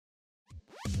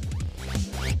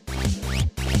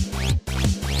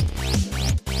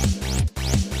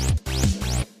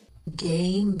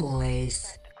Game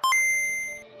Boys.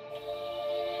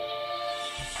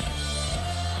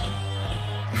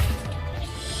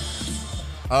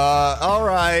 All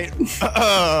right.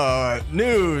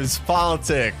 News,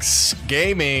 politics,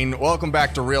 gaming. Welcome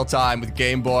back to Real Time with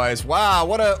Game Boys. Wow,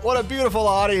 what a beautiful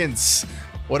audience.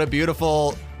 What a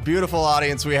beautiful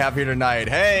audience we have here tonight.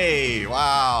 Hey,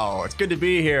 wow, it's good to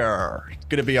be here. It's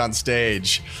good to be on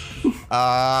stage.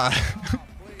 How's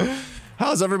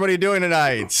everybody doing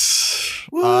tonight?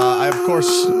 I'm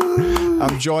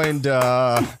joined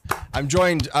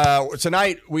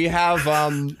tonight. We have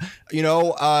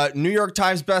New York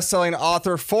Times bestselling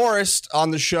author Forrest on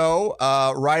the show,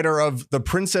 writer of The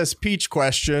Princess Peach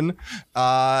Question,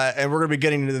 and we're going to be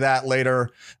getting into that later.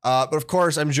 But of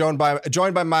course, I'm joined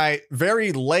by my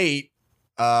very late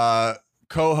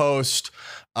co-host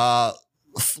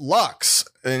Lux,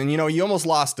 and you almost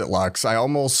lost it, Lux. I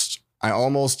almost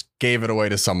gave it away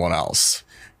to someone else.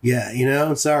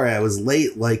 Yeah, sorry, I was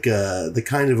late, like the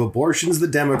kind of abortions the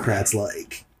Democrats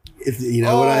like. If you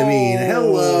know what I mean.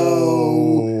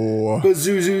 Hello.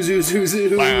 Zoo, zoo, zoo, zoo,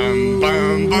 zoo. Bum,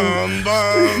 bum,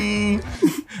 bum,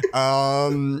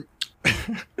 bum.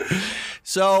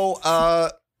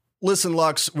 So, listen,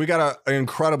 Lux, we got an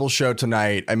incredible show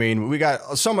tonight. I mean, we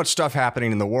got so much stuff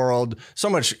happening in the world,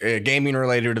 so much gaming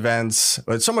related events,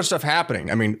 but so much stuff happening.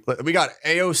 I mean, we got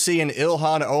AOC and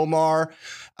Ilhan Omar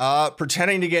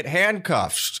pretending to get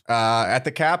handcuffed at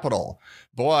the Capitol.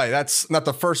 Boy, that's not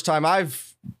the first time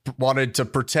I've wanted to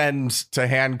pretend to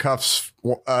handcuff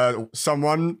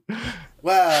someone.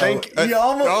 Wow, you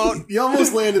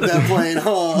almost landed that plane,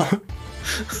 huh?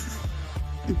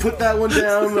 You put that one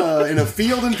down in a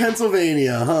field in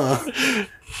Pennsylvania, huh?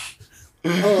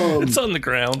 It's on the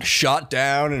ground. Shot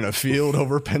down in a field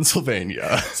over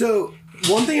Pennsylvania. So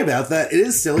one thing about that, it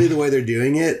is silly the way they're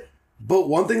doing it. But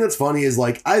one thing that's funny is,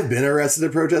 like, I've been arrested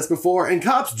at protests before, and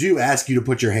cops do ask you to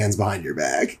put your hands behind your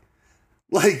back.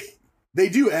 Like, they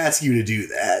do ask you to do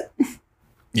that.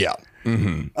 Yeah,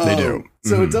 they do.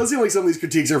 So it does seem like some of these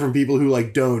critiques are from people who,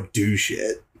 like, don't do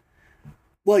shit.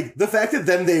 Like, the fact that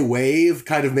then they wave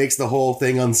kind of makes the whole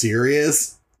thing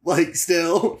unserious. Like,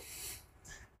 still.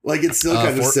 Like, it's still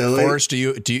kind of silly. Forrest,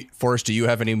 do you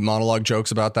have any monologue jokes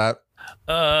about that?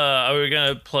 Are we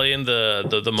gonna play in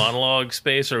the monologue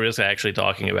space, or are we just actually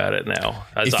talking about it now?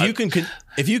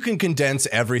 If you can condense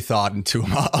every thought into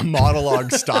a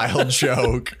monologue style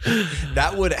joke,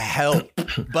 that would help.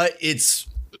 But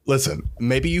listen,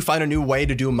 maybe you find a new way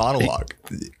to do a monologue.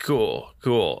 Cool.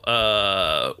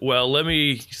 Well, let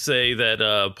me say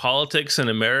that politics in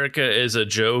America is a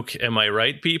joke. Am I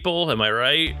right, people? Am I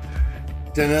right?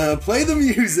 Then play the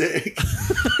music.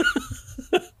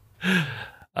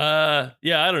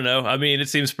 Yeah, I don't know. I mean, it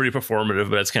seems pretty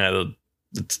performative, but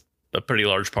it's a pretty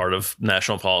large part of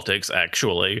national politics,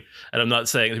 actually. And I'm not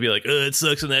saying to be like, it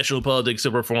sucks in national politics so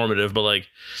performative, but like,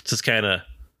 it's just kind of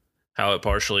how it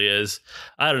partially is.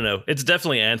 I don't know. It's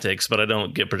definitely antics, but I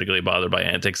don't get particularly bothered by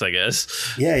antics, I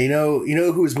guess. Yeah, you know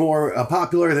who's more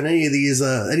popular than any of these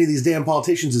damn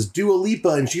politicians is Dua Lipa,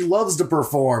 and she loves to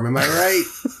perform. Am I right?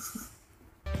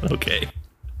 Okay.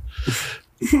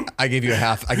 I gave you a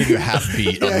half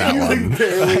beat on that one.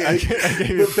 Like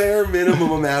the bare minimum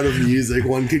amount of music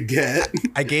one could get.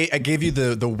 I gave you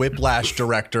the Whiplash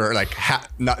director, like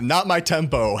not my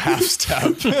tempo, half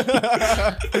step.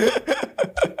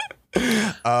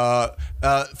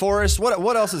 Forrest,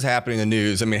 what else is happening in the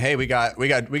news? I mean, hey, we got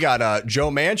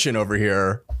Joe Manchin over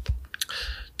here.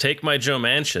 Take my Joe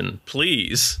Manchin,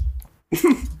 please.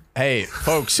 Hey,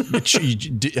 folks, have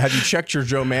you checked your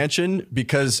Joe Manchin?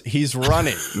 Because he's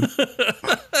running.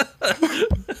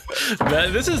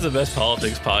 This is the best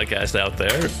politics podcast out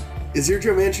there. Is your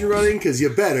Joe Manchin running? Because you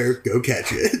better go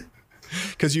catch it.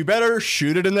 Because you better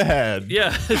shoot it in the head.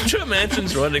 Yeah, if Joe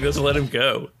Manchin's running, let's let him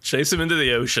go. Chase him into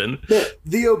the ocean. The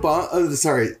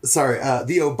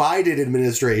Biden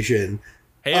administration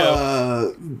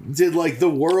did like the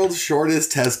world's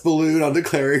shortest test balloon on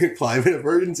declaring a climate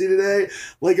emergency today.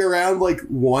 Like around like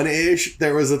 1-ish,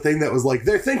 there was a thing that was like,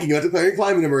 they're thinking about declaring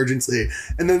climate emergency.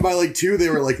 And then by like 2, they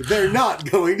were like, they're not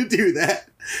going to do that.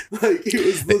 Like it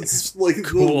was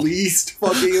the least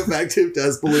fucking effective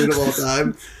test balloon of all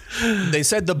time. They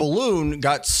said the balloon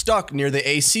got stuck near the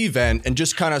AC vent and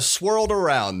just kind of swirled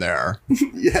around there.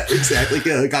 Yeah, exactly.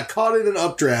 Yeah, got caught in an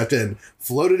updraft and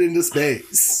floated into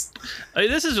space. I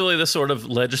mean, this is really the sort of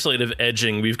legislative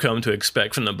edging we've come to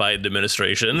expect from the Biden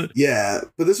administration. Yeah,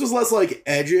 but this was less like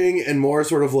edging and more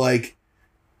sort of like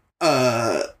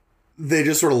they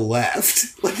just sort of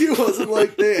left. Like, it wasn't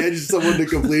like they edged someone to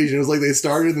completion. It was like they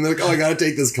started and they're like, oh, I gotta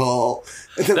take this call.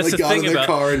 And then That's like got in their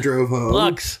car and drove home.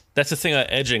 Lux, that's the thing about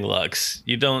edging, Lux.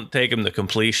 You don't take them to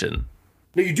completion.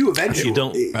 No, you do eventually. You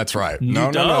don't. That's right.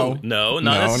 No, not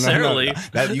necessarily.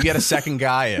 That, you get a second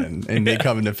guy in, and they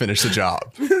come in to finish the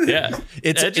job. Yeah,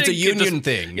 it's a union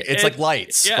thing. It's like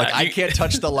lights. Yeah, like I can't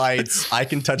touch the lights. I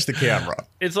can touch the camera.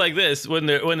 It's like this when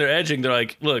they're edging. They're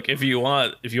like, look, if you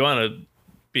want to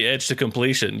be edged to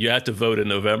completion, you have to vote in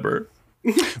November.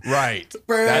 Right.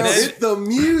 Bro, hit the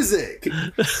music.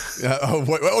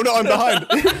 Oh no, I'm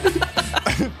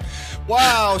behind.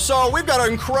 Wow, so we've got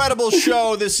an incredible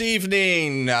show this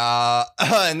evening,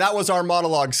 and that was our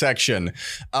monologue section.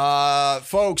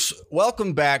 Folks,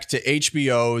 welcome back to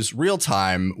HBO's Real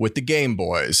Time with the Game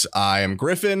Boys. I am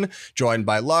Griffin, joined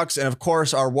by Lux, and of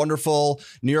course, our wonderful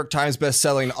New York Times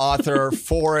bestselling author,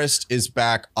 Forrest, is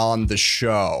back on the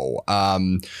show.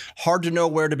 Hard to know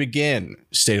where to begin.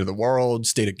 State of the world,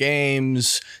 state of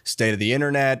games, state of the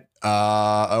internet.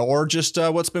 Or just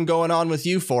what's been going on with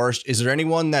you, Forrest. Is there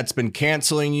anyone that's been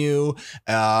canceling you?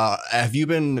 Have you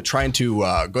been trying to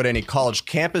go to any college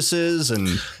campuses and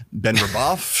been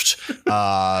rebuffed?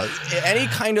 Any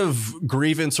kind of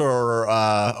grievance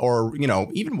or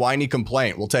even whiny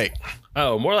complaint we'll take.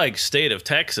 Oh, more like state of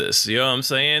Texas. You know what I'm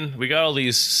saying? We got all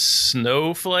these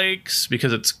snowflakes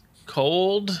because it's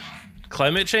cold.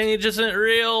 Climate change isn't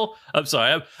real. I'm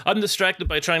sorry. I'm distracted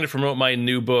by trying to promote my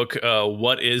new book,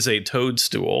 What is a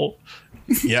Toadstool?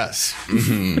 Yes.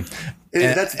 Mm-hmm.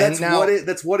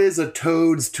 That's what is a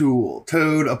toad's tool.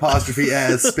 Toad apostrophe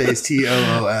S space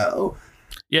TOOL.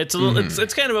 Yeah, it's a little,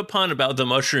 it's kind of a pun about the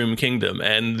Mushroom Kingdom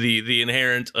and the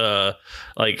inherent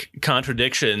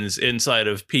contradictions inside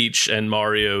of Peach and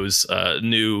Mario's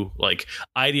new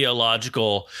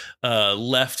ideological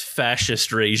left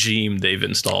fascist regime they've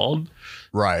installed.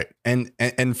 Right. And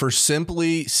for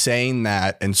simply saying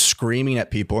that and screaming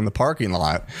at people in the parking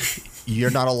lot,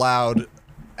 you're not allowed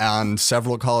on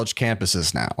several college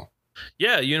campuses now.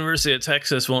 Yeah, University of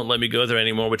Texas won't let me go there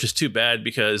anymore, which is too bad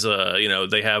because,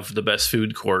 they have the best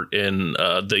food court in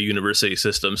the university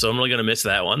system. So I'm really going to miss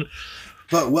that one.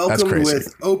 But welcome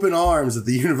with open arms at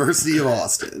the University of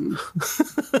Austin.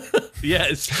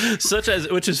 Yes,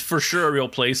 which is for sure a real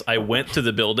place. I went to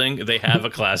the building. They have a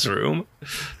classroom.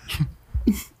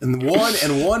 And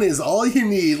one is all you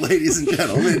need, ladies and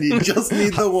gentlemen. You just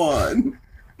need the one.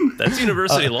 That's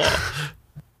university law.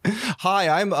 Hi,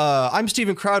 I'm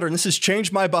Steven Crowder, and this has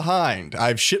changed my behind.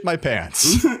 I've shit my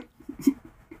pants.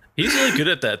 He's really good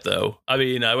at that, though. I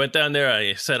mean, I went down there,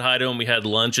 I said hi to him, we had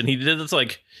lunch, and he did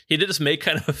this make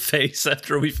kind of a face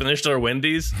after we finished our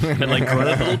Wendy's and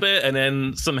grunted a little bit, and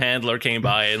then some handler came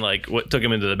by and took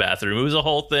him into the bathroom. It was a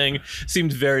whole thing.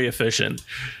 Seemed very efficient.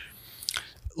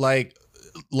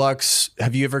 Lux,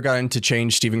 have you ever gotten to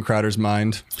change Steven Crowder's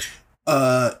mind?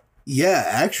 Yeah,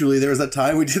 actually, there was that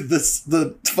time we did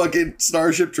the fucking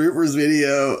Starship Troopers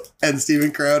video, and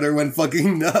Steven Crowder went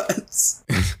fucking nuts.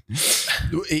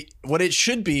 What it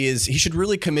should be is he should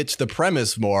really commit to the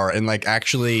premise more, and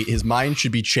actually his mind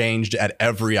should be changed at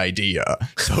every idea.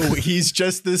 So he's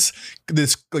just this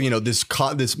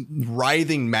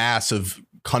writhing mass of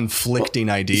conflicting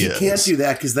ideas. You can't do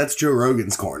that because that's Joe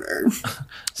Rogan's corner.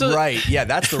 Right. Yeah,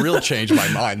 that's the real change my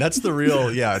mind. That's the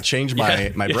real, change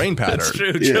my brain pattern. That's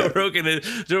true. Yeah.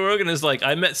 Joe Rogan is like,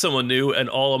 I met someone new and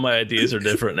all of my ideas are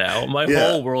different now. My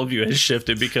whole worldview has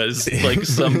shifted because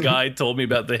some guy told me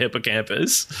about the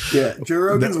hippocampus. Yeah, Joe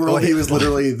Rogan's worldview is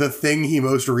literally the thing he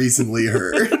most recently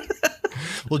heard.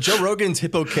 Well, Joe Rogan's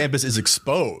hippocampus is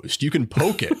exposed. You can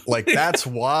poke it. That's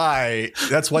why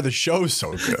the show's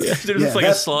so good. Yeah, there's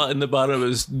a slot in the bottom of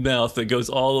his mouth that goes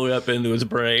all the way up into his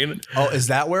brain. Oh, is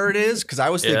that where it is? Because I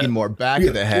was thinking more back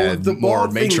of the head, more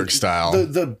Matrix style.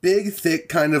 The big, thick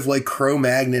kind of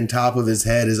Cro-Magnon top of his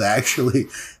head is actually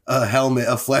a helmet,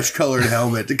 a flesh-colored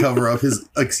helmet to cover up his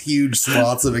huge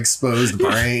swaths of exposed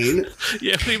brain.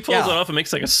 Yeah, when he pulls it off, it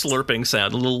makes a slurping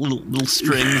sound, little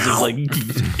strings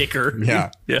of ichor.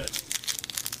 Yeah. Yeah.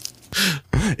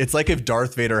 It's like if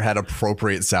Darth Vader had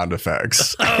appropriate sound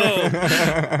effects. Oh,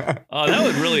 that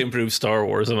would really improve Star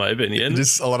Wars, in my opinion.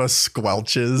 Just a lot of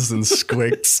squelches and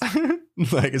squicks.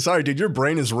 Sorry, dude, your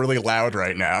brain is really loud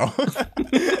right now.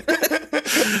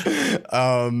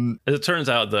 As it turns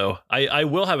out, though, I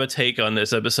will have a take on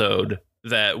this episode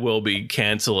that will be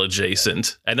cancel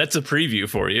adjacent, and that's a preview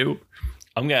for you.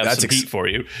 I'm gonna have some heat for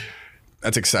you.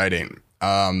 That's exciting.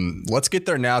 Let's get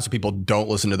there now so people don't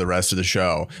listen to the rest of the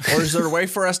show. Or is there a way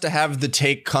for us to have the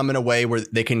take come in a way where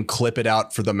they can clip it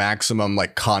out for the maximum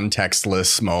like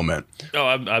contextless moment? Oh,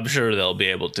 I'm sure they'll be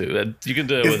able to. You can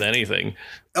do it with anything.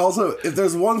 Also, if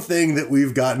there's one thing that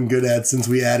we've gotten good at since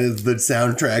we added the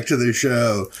soundtrack to the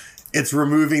show, it's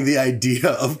removing the idea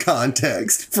of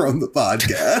context from the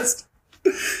podcast.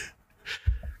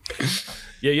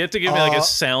 Yeah, you have to give me like a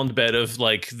sound bed of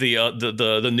like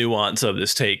the nuance of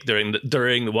this take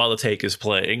during while the take is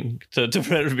playing to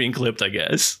prevent it from being clipped, I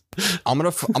guess. I'm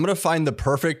gonna find the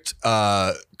perfect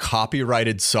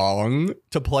copyrighted song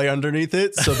to play underneath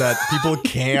it so that people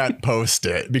can't post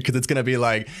it, because it's gonna be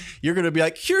like, you're gonna be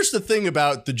like, here's the thing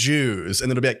about the Jews,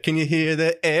 and it'll be like, can you hear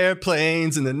the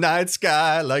airplanes in the night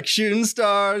sky like shooting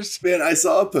stars? Man, I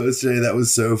saw a post today that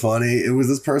was so funny. It was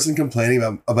this person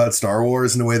complaining about Star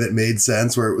Wars in a way that made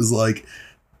sense, where it was like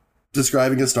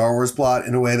describing a Star Wars plot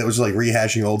in a way that was like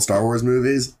rehashing old Star Wars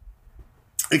movies,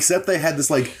 except they had this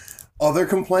like other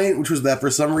complaint, which was that for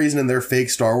some reason in their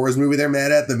fake Star Wars movie they're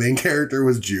mad at, the main character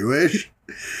was Jewish.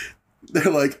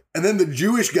 They're like, and then the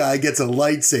Jewish guy gets a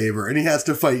lightsaber and he has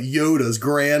to fight Yoda's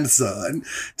grandson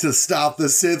to stop the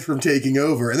Sith from taking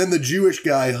over. And then the Jewish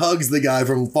guy hugs the guy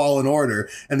from Fallen Order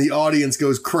and the audience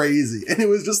goes crazy. And it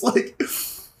was just like,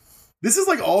 this is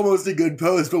like almost a good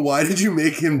post, but why did you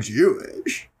make him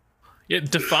Jewish? Yeah,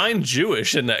 define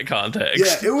Jewish in that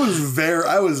context. Yeah,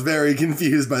 I was very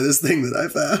confused by this thing that I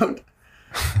found.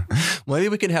 Maybe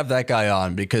we can have that guy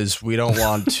on, because we don't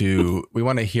want to. We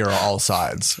want to hear all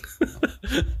sides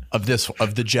of the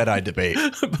Jedi debate.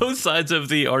 Both sides of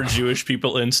the are Jewish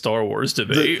people in Star Wars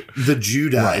debate. The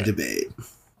Jedi debate.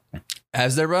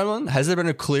 Has there been one? Has there been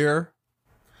a clear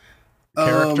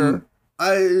character?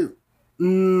 Oh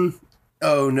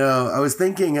no, I was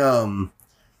thinking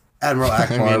Admiral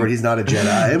Akbar, but he's not a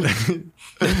Jedi.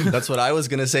 That's what I was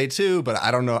gonna say too, but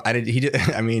I don't know.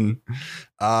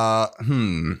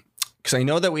 Because I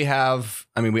know that we have.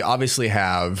 I mean, we obviously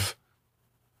have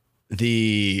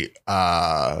the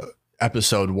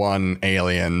episode 1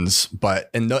 aliens,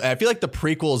 but I feel like the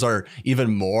prequels are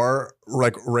even more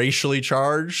like racially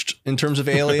charged in terms of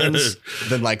aliens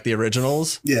than like the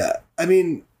originals. Yeah, I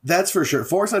mean that's for sure.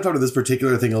 Forrest and I talked about this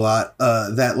particular thing a lot.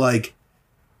 That like.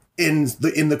 In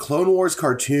the Clone Wars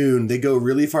cartoon, they go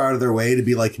really far out of their way to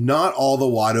be like, not all the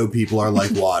Watto people are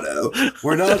like Watto.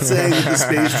 We're not saying that the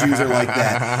space Jews are like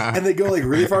that. And they go like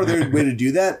really far out of their way to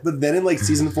do that. But then in like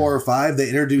season 4 or 5, they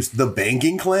introduced the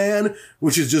Banking Clan,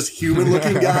 which is just human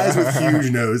looking guys with huge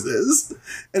noses.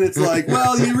 And it's like,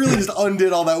 well, you really just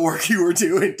undid all that work you were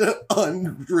doing to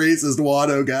un-racist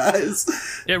Watto guys.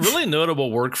 Yeah, really notable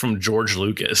work from George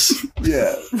Lucas.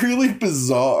 Yeah, really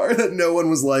bizarre that no one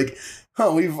was like,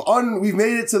 we've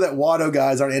made it so that Watto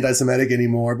guys aren't anti-Semitic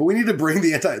anymore, but we need to bring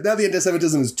now the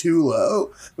anti-Semitism is too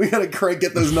low. We gotta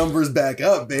get those numbers back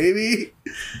up, baby.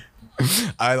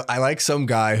 I like some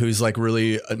guy who's like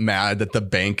really mad that the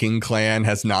Banking Clan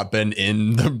has not been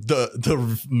in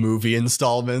the movie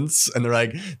installments, and they're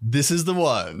like, this is the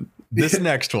one. This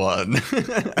next one.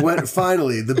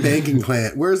 Finally, the Banking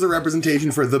Clan. Where's the representation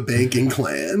for the Banking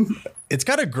Clan? It's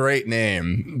got a great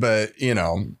name, but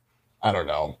I don't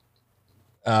know.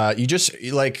 You just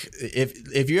like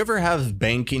if you ever have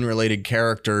banking related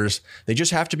characters, they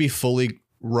just have to be fully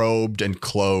robed and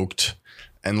cloaked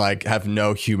and like have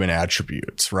no human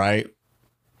attributes, right?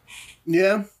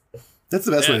 Yeah, that's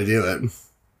the best way to do it.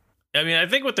 I mean, I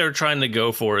think what they're trying to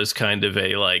go for is kind of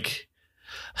a like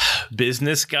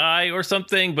business guy or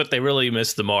something, but they really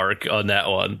missed the mark on that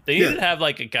one. They need to have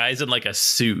like guys in like a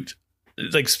suit.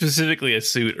 Like specifically a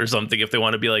suit or something if they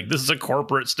want to be like, this is a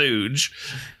corporate stooge.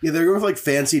 Yeah, they're going with like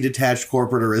fancy detached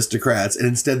corporate aristocrats, and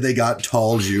instead they got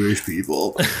tall Jewish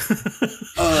people.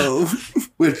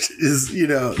 Which is,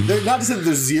 they're not to say that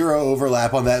there's zero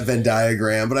overlap on that Venn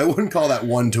diagram, but I wouldn't call that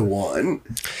 1-to-1.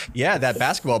 Yeah, that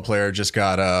basketball player just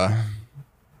got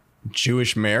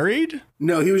Jewish married?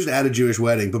 No, he was at a Jewish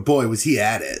wedding, but boy, was he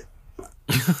at it.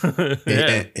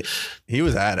 He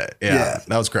was at it. Yeah,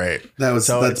 that was great. That's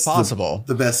possible.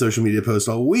 The best social media post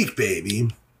all week, baby.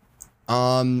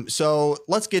 So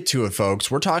let's get to it,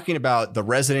 folks. We're talking about the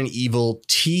Resident Evil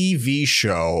TV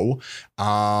show.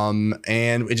 And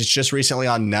it's just recently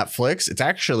on Netflix. It's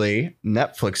actually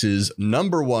Netflix's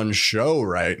 #1 show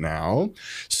right now.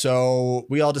 So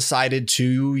we all decided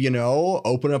to,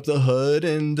 open up the hood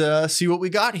and see what we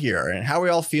got here. And how are we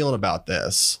all feeling about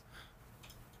this?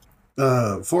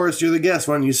 Forrest, you're the guest.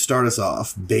 Why don't you start us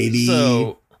off, baby?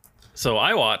 So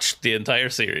I watched the entire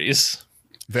series.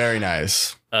 Very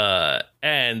nice.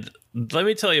 And let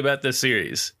me tell you about this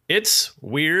series. It's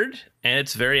weird and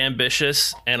it's very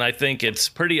ambitious, and I think it's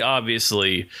pretty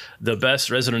obviously the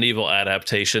best Resident Evil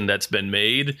adaptation that's been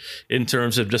made in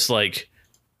terms of just like,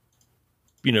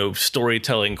 you know,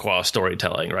 storytelling qua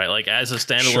storytelling, right? Like as a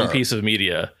standalone piece of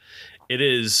media,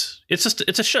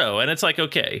 it's a show, and it's like,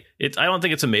 okay, I don't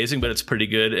think it's amazing, but it's pretty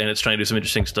good, and it's trying to do some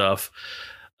interesting stuff.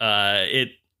 It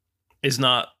is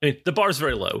not, I mean, the bar's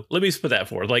very low. Let me just put that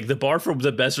forward. Like the bar for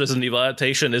the best Resident Evil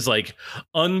adaptation is like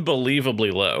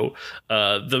unbelievably low.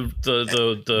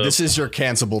 This is your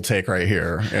cancelable take right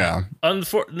here. Yeah.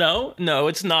 No,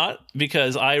 it's not,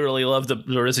 because I really love the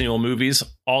Resident Evil movies,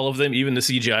 all of them, even the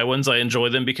CGI ones. I enjoy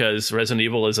them because Resident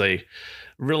Evil is a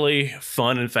really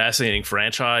fun and fascinating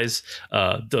franchise.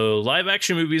 The live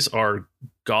action movies are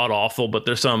god awful, but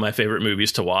they're some of my favorite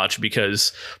movies to watch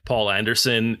because Paul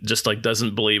Anderson just like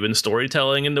doesn't believe in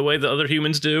storytelling in the way that other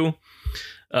humans do.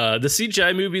 The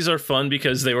CGI movies are fun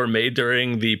because they were made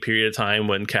during the period of time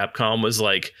when Capcom was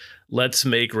like, let's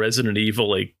make Resident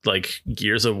Evil like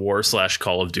Gears of War /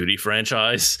 Call of Duty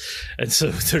franchise. And so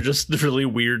they're just really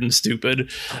weird and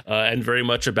stupid, and very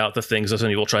much about the things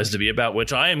Resident Evil tries to be about,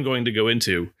 which I am going to go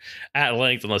into at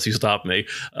length unless you stop me.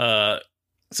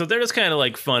 So they're just kind of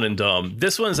like fun and dumb.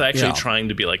 This one's actually trying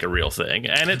to be like a real thing,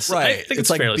 and it's right. I think it's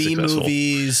like B successful.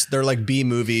 Movies. They're like B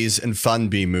movies and fun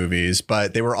B movies,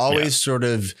 but they were always sort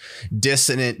of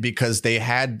dissonant because they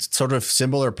had sort of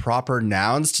similar proper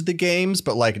nouns to the games,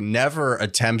 but like never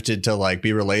attempted to like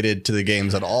be related to the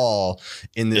games at all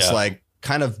in this like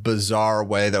kind of bizarre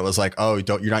way that was like, oh,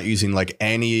 you're not using like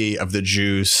any of the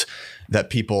juice that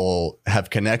people have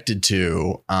connected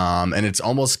to. And it's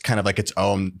almost kind of like its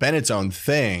own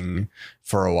thing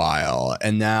for a while.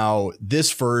 And now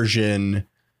this version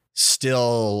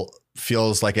still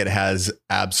feels like it has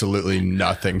absolutely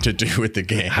nothing to do with the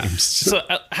games. So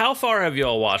how far have you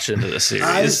all watched into this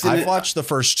series? I've watched the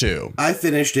first two. I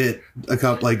finished it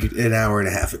an hour and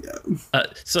a half ago.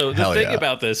 So the thing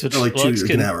about this, which like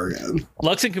an hour ago.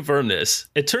 Lux can confirm this.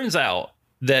 It turns out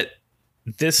that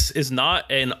this is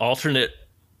not an alternate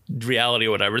reality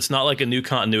or whatever. It's not like a new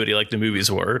continuity like the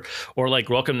movies were, or like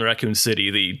Welcome to Raccoon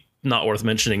City, the not worth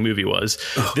mentioning movie was.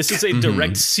 This is a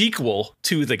direct sequel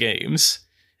to the games.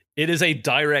 It is a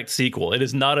direct sequel. It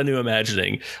is not a new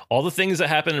imagining. All the things that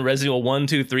happen in Resident Evil 1,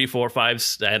 2, 3, 4,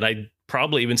 5, and I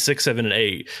probably even 6, 7, and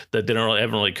 8 that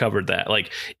haven't really covered that.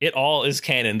 Like, it all is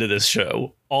canon to this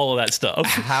show. All of that stuff.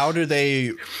 How do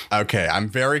they... Okay, I'm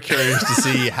very curious to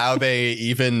see how they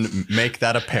even make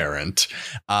that apparent.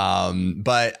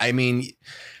 But, I mean...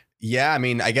 Yeah, I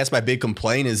mean, I guess my big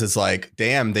complaint is it's like,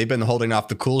 damn, they've been holding off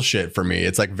the cool shit for me.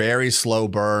 It's like very slow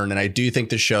burn. And I do think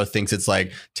the show thinks it's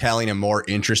like telling a more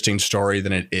interesting story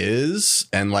than it is.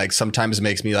 And like sometimes it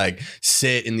makes me like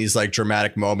sit in these like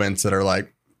dramatic moments that are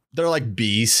like, they're like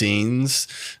B scenes.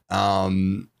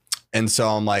 And so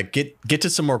I'm like, get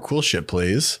to some more cool shit,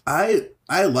 please. I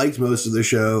liked most of the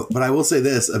show, but I will say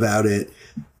this about it.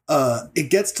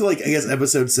 It gets to like, I guess,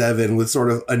 episode 7 with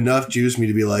sort of enough juice for me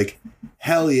to be like,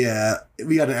 hell yeah,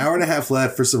 we got an hour and a half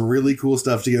left for some really cool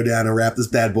stuff to go down and wrap this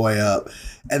bad boy up.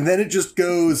 And then it just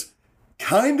goes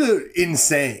kind of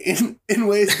insane in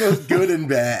ways both good and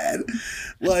bad.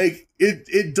 Like,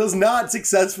 it does not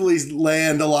successfully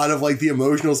land a lot of like the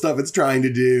emotional stuff it's trying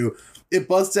to do. It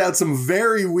busts out some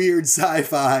very weird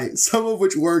sci-fi, some of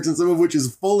which works and some of which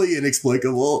is fully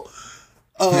inexplicable.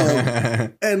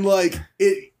 And like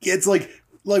it's like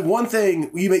one thing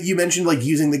you mentioned, like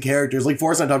using the characters, like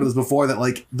Forrest and I talked about this before, that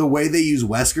like the way they use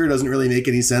Wesker doesn't really make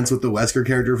any sense with the Wesker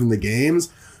character from the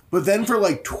games. But then for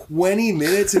like 20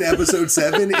 minutes in episode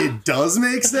 7, it does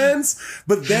make sense.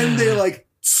 But then they like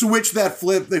switch that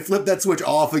flip that switch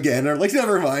off again, or like,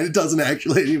 never mind, it doesn't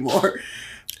actually anymore.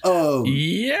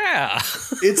 Yeah,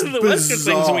 it's the Wesker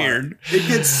thing's weird. It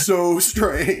gets so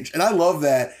strange, and I love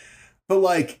that. But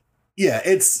like, yeah,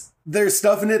 there's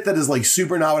stuff in it that is like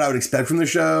super not what I would expect from the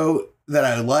show that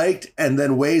I liked, and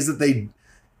then ways that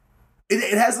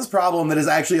it has this problem that is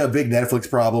actually a big Netflix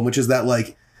problem, which is that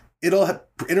like it'll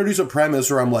introduce a premise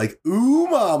where I'm like, ooh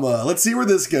mama, let's see where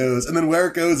this goes, and then where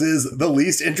it goes is the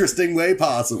least interesting way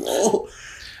possible.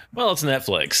 Well, it's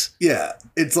Netflix. Yeah,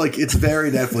 it's like, it's very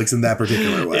Netflix in that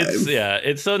particular way.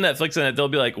 It's so Netflix in that they'll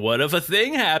be like, what if a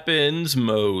thing happens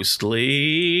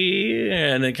mostly?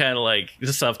 And then kind of like,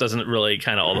 this stuff doesn't really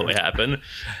kind of all the way happen.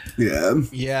 Yeah.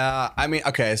 Yeah. I mean,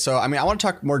 okay. So, I mean, I want to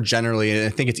talk more generally, and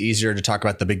I think it's easier to talk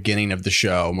about the beginning of the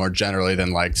show more generally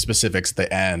than like specifics at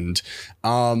the end.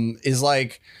 Is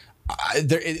like,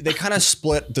 they kind of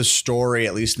split the story,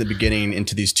 at least in the beginning,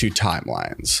 into these two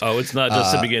timelines. Oh, it's not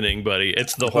just the beginning, buddy.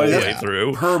 It's the whole way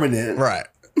through. Permanent. Right.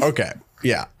 Okay.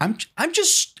 Yeah, I'm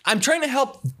trying to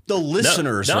help the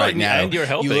listeners right now. And you're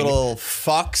helping. You little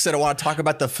fucks that want to talk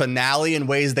about the finale in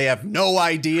ways they have no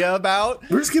idea about.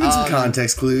 We're just giving some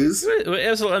context clues. I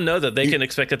also let them know that they can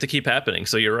expect it to keep happening.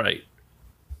 So you're right.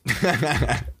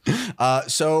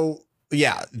 So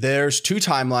yeah, there's two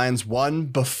timelines. One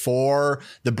before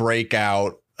the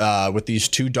breakout, with these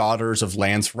two daughters of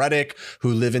Lance Reddick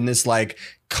who live in this like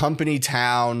company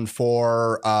town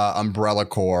for Umbrella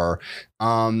Corps.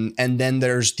 And then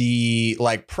there's the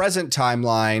like present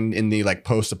timeline in the like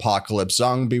post-apocalypse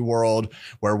zombie world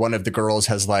where one of the girls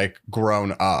has like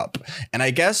grown up. And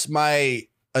I guess my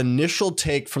initial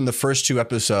take from the first two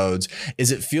episodes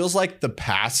is it feels like the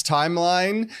past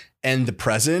timeline and the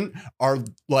present are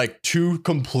like two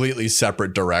completely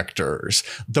separate directors.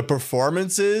 The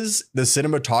performances, the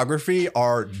cinematography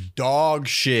are dog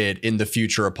shit in the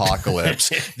future apocalypse.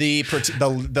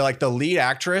 the lead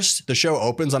actress, the show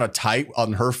opens on a tight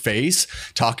on her face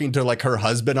talking to like her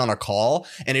husband on a call,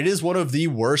 and it is one of the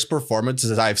worst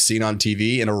performances I've seen on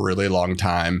TV in a really long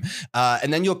time.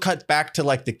 And then you'll cut back to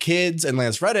like the kids and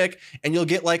Lance Reddick, and you'll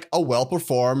get like a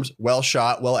well-performed,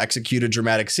 well-shot, well-executed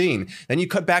dramatic scene. Then you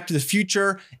cut back to the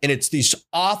future and it's these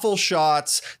awful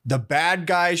shots. The bad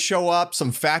guys show up,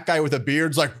 some fat guy with a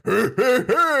beard's like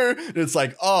and it's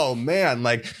like, oh man,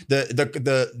 like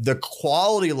the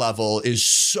quality level is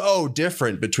so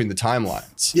different between the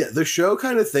timelines. Yeah, the show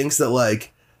kind of thinks that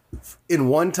like in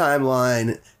one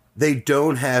timeline they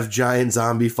don't have giant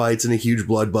zombie fights and a huge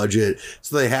blood budget,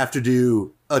 so they have to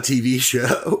do a TV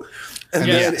show. And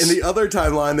then in the other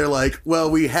timeline they're like, well,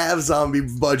 we have zombie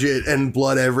budget and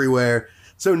blood everywhere,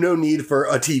 so no need for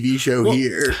a TV show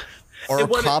here. Or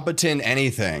competent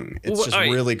anything. It's just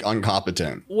really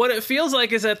incompetent. What it feels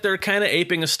like is that they're kind of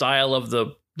aping a style of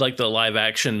the live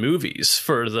action movies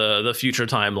for the future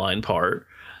timeline part,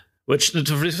 which the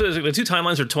two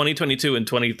timelines are 2022 and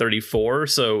 2034.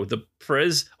 So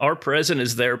our present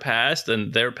is their past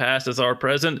and their past is our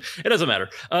present. It doesn't matter.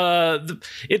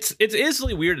 It's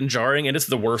easily weird and jarring, and it's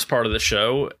the worst part of the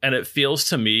show. And it feels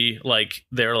to me like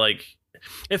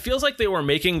it feels like they were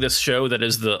making this show that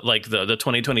is the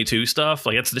 2022 stuff.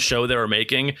 Like it's the show they were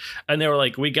making. And they were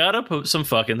like, we got to put some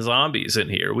fucking zombies in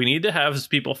here. We need to have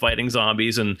people fighting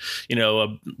zombies and,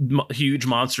 huge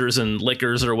monsters and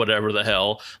liquors or whatever the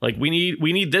hell. Like we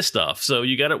need this stuff. So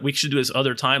we should do this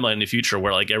other timeline in the future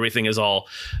where like everything is all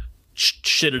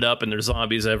shitted up and there's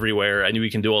zombies everywhere and we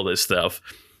can do all this stuff.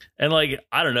 And like,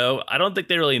 I don't know. I don't think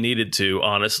they really needed to,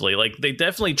 honestly. Like they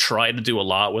definitely tried to do a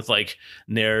lot with like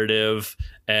narrative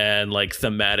and like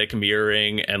thematic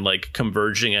mirroring and like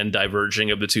converging and diverging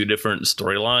of the two different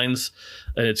storylines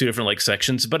and the two different like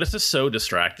sections. But it's just so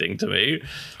distracting to me.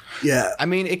 Yeah. I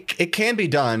mean, it can be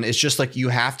done. It's just like you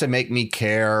have to make me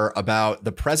care about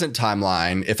the present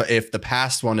timeline if the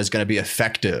past one is going to be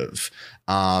effective.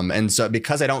 And so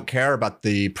because I don't care about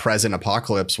the present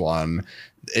apocalypse one,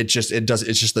 it's just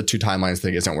the two timelines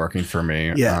thing isn't working for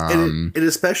me. Yeah. And it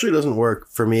especially doesn't work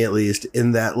for me, at least,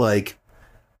 in that like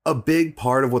a big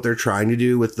part of what they're trying to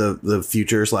do with the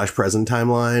future / present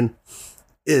timeline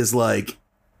is like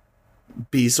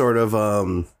be sort of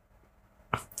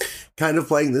kind of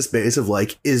playing this base of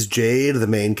like, is Jade, the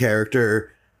main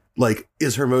character, like,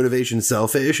 is her motivation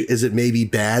selfish? Is it maybe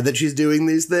bad that she's doing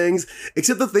these things?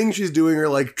 Except the things she's doing are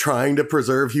like trying to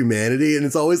preserve humanity. And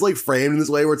it's always like framed in this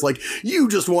way where it's like, you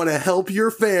just want to help your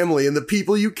family and the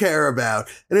people you care about.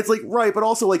 And it's like, right. But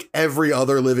also like every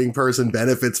other living person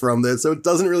benefits from this. So it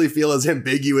doesn't really feel as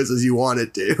ambiguous as you want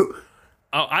it to.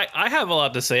 Oh, I have a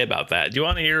lot to say about that. Do you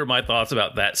want to hear my thoughts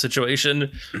about that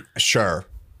situation? Sure.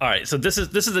 All right. So this is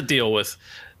the deal with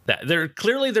that. They're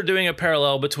doing a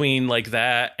parallel between like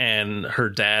that and her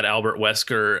dad, Albert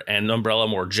Wesker, and Umbrella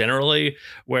more generally,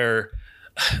 where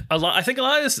I think a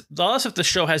lot of stuff the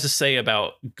show has to say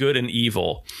about good and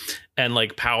evil and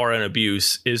like power and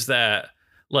abuse is that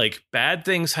like bad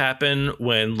things happen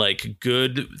when like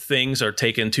good things are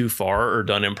taken too far or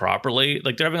done improperly.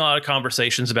 Like they're having a lot of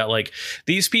conversations about like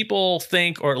these people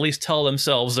think, or at least tell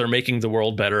themselves they're making the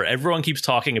world better. Everyone keeps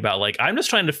talking about like, I'm just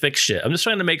trying to fix shit. I'm just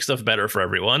trying to make stuff better for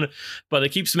everyone. But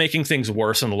it keeps making things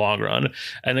worse in the long run.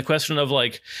 And the question of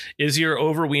like, is your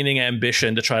overweening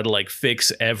ambition to try to like fix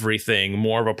everything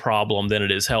more of a problem than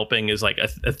it is helping is like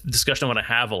a discussion I want to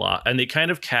have a lot. And they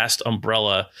kind of cast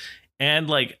Umbrella and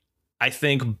like, I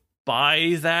think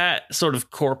by that sort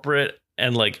of corporate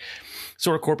and like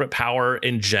sort of corporate power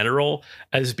in general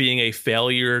as being a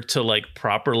failure to like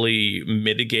properly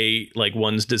mitigate like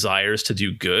one's desires to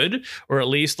do good, or at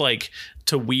least like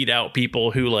to weed out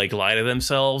people who like lie to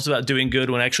themselves about doing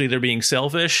good when actually they're being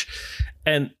selfish.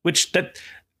 And which that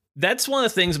that's one of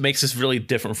the things that makes this really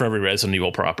different from every Resident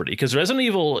Evil property, because Resident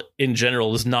Evil in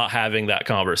general is not having that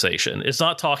conversation. It's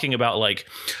not talking about like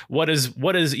what is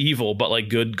evil, but like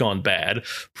good gone bad.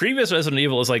 Previous Resident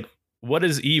Evil is like, what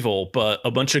is evil, but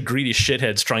a bunch of greedy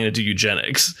shitheads trying to do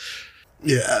eugenics.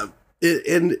 Yeah,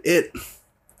 it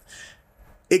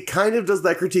kind of does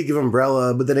that critique of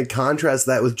Umbrella, but then it contrasts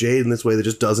that with Jade in this way that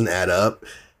just doesn't add up,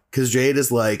 because Jade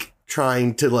is like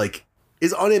trying to like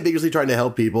is unambiguously trying to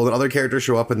help people, and other characters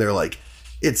show up and they're like,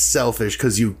 it's selfish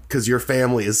because your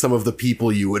family is some of the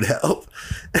people you would help.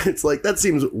 And it's like, that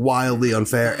seems wildly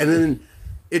unfair. And then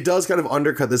it does kind of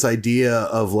undercut this idea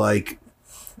of like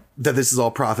that this is all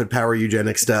profit power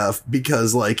eugenic stuff,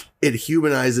 because like it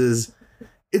humanizes,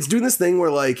 it's doing this thing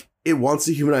where like it wants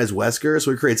to humanize Wesker,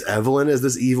 so it creates Evelyn as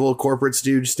this evil corporate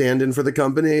stooge stand-in for the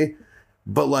company.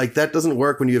 But like that doesn't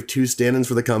work when you have two stand-ins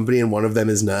for the company and one of them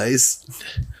is nice.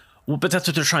 Well, but that's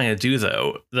what they're trying to do,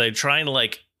 though. They're trying to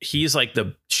like, she's like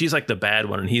the bad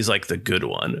one and he's like the good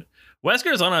one.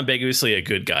 Wesker is unambiguously a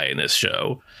good guy in this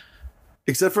show,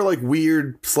 except for like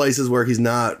weird slices where he's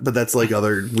not. But that's like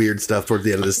other weird stuff towards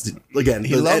the end of this. Again,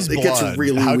 he loves blood. It gets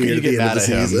really How weird at the end of the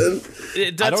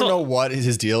season. I don't know what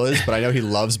his deal is, but I know he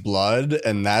loves blood,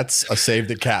 and that's a save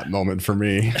the cat moment for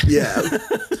me. Yeah,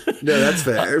 no, that's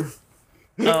fair.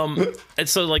 And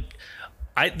so like.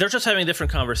 They're just having a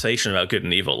different conversation about good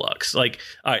and evil, Lux. Like,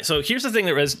 all right, so here's the thing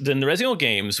that in the Resident Evil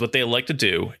games, what they like to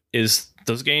do is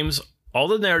those games, all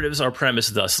the narratives are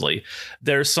premised thusly.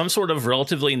 There's some sort of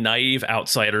relatively naive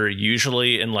outsider,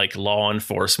 usually in like law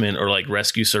enforcement or like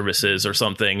rescue services or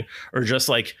something, or just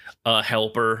like a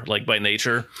helper, like by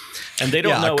nature. And they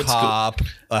don't know what's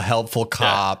a helpful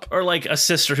cop, or like a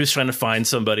sister who's trying to find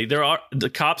somebody. The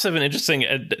cops have an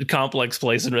interesting, complex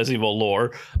place in Resident Evil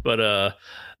lore, but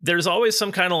there's always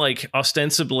some kind of like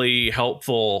ostensibly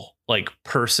helpful like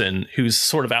person who's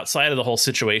sort of outside of the whole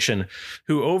situation,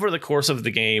 who over the course of the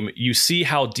game, you see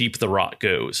how deep the rot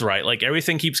goes, right? Like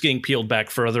everything keeps getting peeled back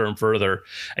further and further.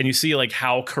 And you see like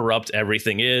how corrupt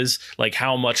everything is, like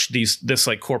how much this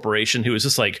like corporation who is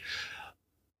just like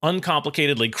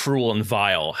uncomplicatedly cruel and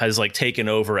vile has like taken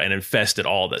over and infested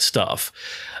all this stuff.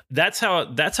 That's how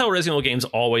Resident Evil games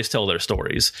always tell their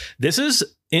stories. This is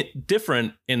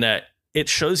different in that it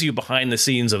shows you behind the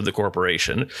scenes of the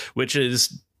corporation,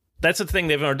 that's the thing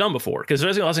they've never done before, because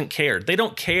Resident Evil hasn't cared. They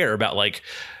don't care about like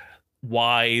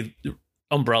why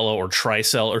Umbrella or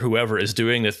Tricell or whoever is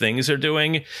doing the things they're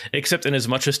doing, except in as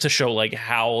much as to show like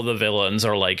how the villains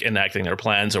are like enacting their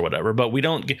plans or whatever. But we're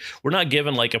not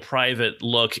given like a private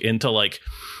look into like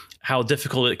how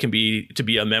difficult it can be to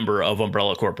be a member of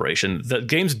Umbrella Corporation. The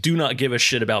games do not give a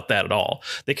shit about that at all.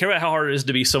 They care about how hard it is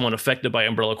to be someone affected by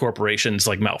Umbrella Corporation's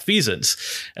like malfeasance,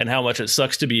 and how much it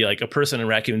sucks to be like a person in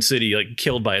Raccoon City like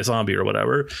killed by a zombie or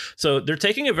whatever. So they're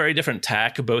taking a very different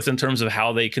tack, both in terms of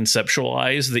how they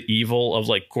conceptualize the evil of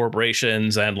like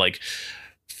corporations and like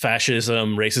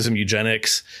fascism, racism,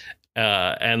 eugenics,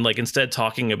 and like instead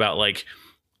talking about like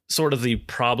sort of the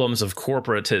problems of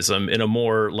corporatism in a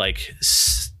more like,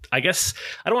 I guess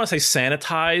I don't want to say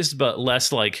sanitized, but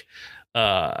less like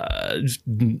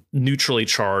neutrally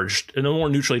charged, in a more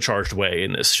neutrally charged way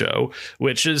in this show,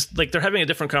 which is like they're having a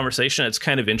different conversation. It's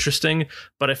kind of interesting,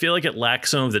 but I feel like it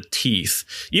lacks some of the teeth.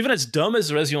 Even as dumb as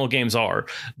the Resident Evil games are,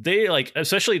 they like,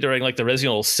 especially during like the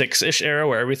Resident Evil 6-ish era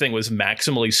where everything was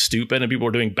maximally stupid and people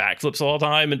were doing backflips all the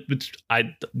time.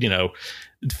 And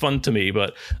fun to me,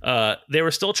 but they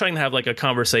were still trying to have like a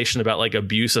conversation about like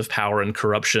abuse of power and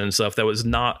corruption and stuff that was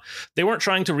not, they weren't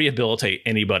trying to rehabilitate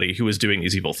anybody who was doing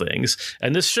these evil things.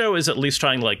 And this show is at least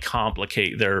trying to like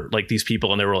complicate their like these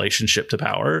people and their relationship to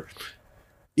power.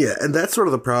 Yeah, and that's sort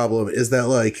of the problem, is that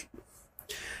like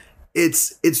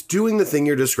it's doing the thing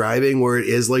you're describing, where it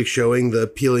is like showing the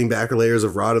peeling back layers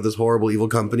of rot of this horrible evil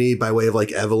company by way of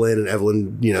like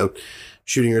Evelyn,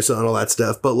 shooting her son and all that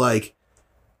stuff. But like,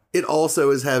 it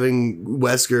also is having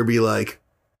Wesker be like,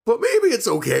 but maybe it's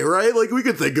okay, right? Like, we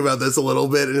could think about this a little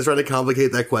bit, and it's trying to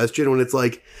complicate that question when it's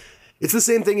like, it's the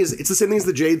same thing as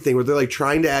the Jade thing, where they're like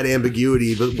trying to add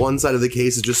ambiguity, but one side of the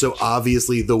case is just so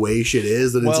obviously the way shit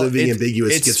is that instead of being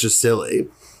ambiguous, it gets just silly.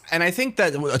 And I think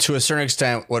that to a certain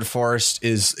extent, what Forrest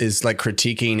is like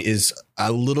critiquing is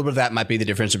a little bit of that might be the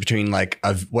difference between like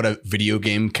what a video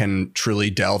game can truly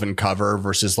delve and cover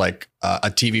versus like a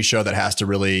TV show that has to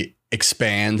really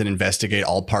expand and investigate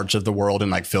all parts of the world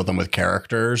and like fill them with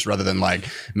characters rather than like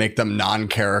make them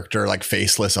non-character, like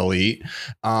faceless elite.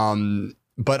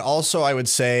 But also I would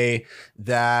say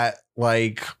that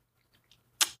like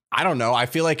I don't know. I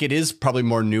feel like it is probably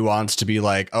more nuanced to be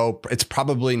like, oh, it's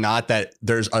probably not that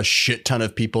there's a shit ton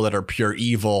of people that are pure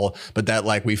evil, but that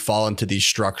like we fall into these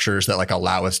structures that like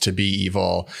allow us to be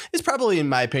evil. It's probably, in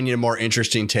my opinion, a more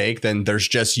interesting take than there's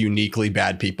just uniquely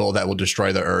bad people that will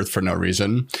destroy the earth for no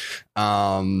reason.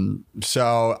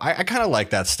 So I kind of like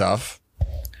that stuff.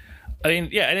 I mean,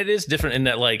 yeah, and it is different in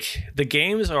that like the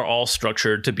games are all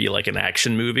structured to be like an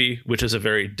action movie, which is a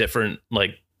very different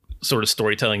like sort of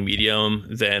storytelling medium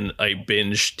than a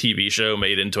binge TV show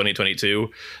made in 2022.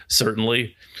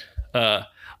 Certainly.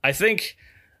 I think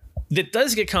it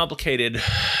does get complicated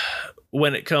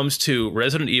when it comes to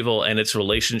Resident Evil and its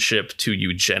relationship to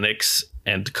eugenics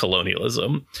and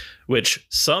colonialism, which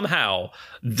somehow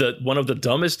one of the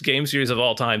dumbest game series of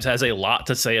all times has a lot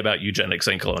to say about eugenics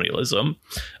and colonialism,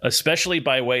 especially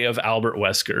by way of Albert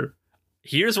Wesker.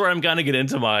 Here's where I'm going to get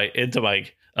into my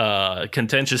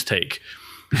contentious take.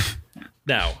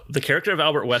 Now, the character of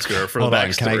Albert Wesker for the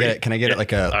backstory. Can I get it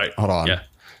like a? Right. Hold on. Yeah.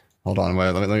 Hold on.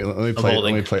 Wait,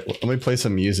 let me play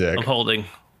some music. I'm holding.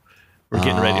 We're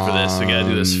getting ready for this. We gotta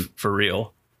do this for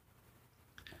real.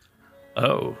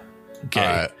 Oh.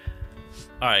 Okay.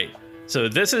 All right. So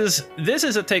this is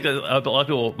a take that a lot of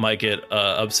people might get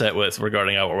upset with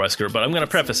regarding Albert Wesker, but I'm going to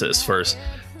preface this first.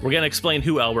 We're going to explain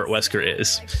who Albert Wesker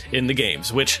is in the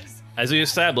games, which, as we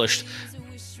established,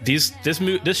 this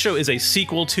show is a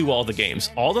sequel to all the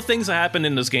games. All the things that happened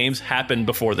in those games happened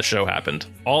before the show happened.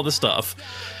 All the stuff,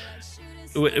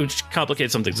 which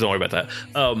complicates some things. Don't worry about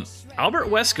that. Albert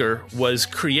Wesker was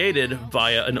created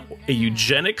via a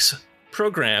eugenics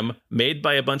program made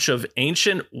by a bunch of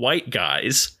ancient white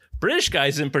guys, British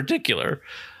guys in particular,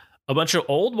 a bunch of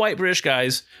old white British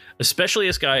guys, especially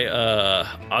this guy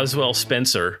Oswald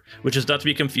Spencer, which is not to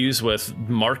be confused with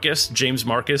James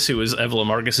Marcus, who is Evelyn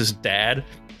Marcus's dad.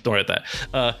 Don't worry about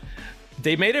that.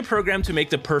 They made a program to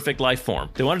make the perfect life form.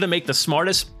 They wanted to make the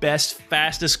smartest, best,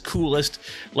 fastest, coolest,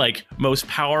 like most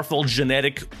powerful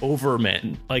genetic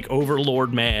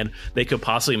overlord man they could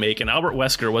possibly make. And Albert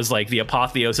Wesker was like the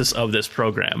apotheosis of this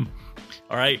program.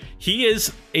 All right. He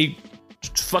is a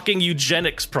fucking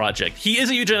eugenics project. He is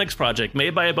a eugenics project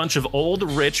made by a bunch of old,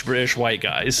 rich, British white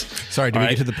guys. Sorry, did we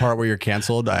get to the part where you're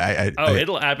canceled?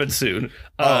 It'll happen soon.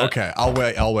 Okay. I'll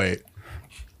wait.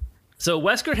 So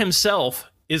Wesker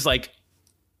himself is like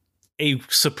a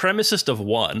supremacist of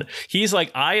one. He's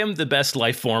like, I am the best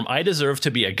life form. I deserve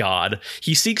to be a god.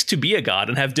 He seeks to be a god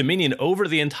and have dominion over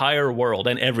the entire world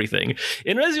and everything.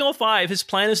 In Resident Evil 5, his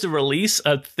plan is to release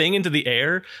a thing into the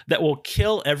air that will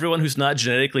kill everyone who's not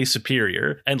genetically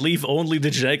superior and leave only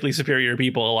the genetically superior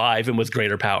people alive and with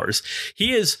greater powers.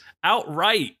 He is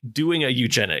outright doing a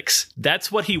eugenics.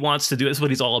 That's what he wants to do. That's what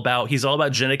he's all about. He's all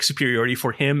about genetic superiority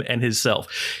for him and himself.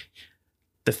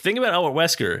 The thing about Albert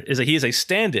Wesker is that he is a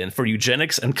stand-in for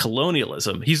eugenics and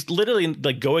colonialism. He's literally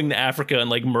like going to Africa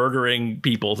and like murdering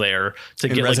people there to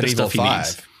get like the stuff he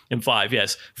needs. In 5,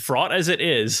 yes. Fraught as it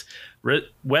is,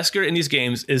 Wesker in these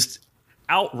games is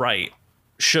outright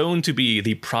shown to be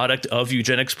the product of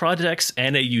eugenics projects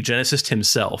and a eugenicist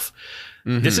himself.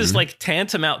 Mm-hmm. This is like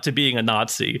tantamount to being a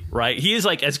Nazi, right? He is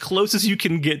like as close as you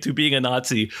can get to being a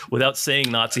Nazi without saying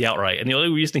Nazi outright. And the only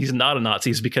reason he's not a Nazi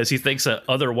is because he thinks that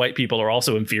other white people are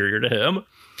also inferior to him.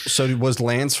 So was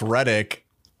Lance Reddick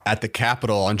at the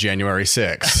Capitol on January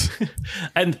 6th?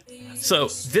 And so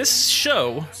this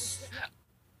show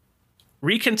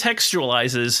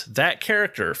recontextualizes that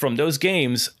character from those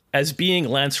games as being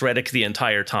Lance Reddick the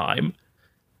entire time.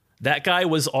 That guy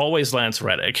was always Lance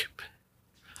Reddick.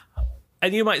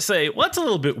 And you might say, well, that's a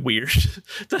little bit weird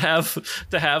to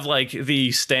have like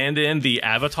the stand-in, the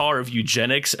avatar of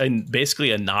eugenics, and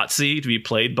basically a Nazi to be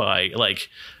played by like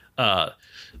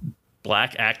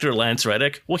black actor Lance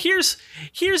Reddick. Well, here's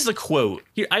the quote.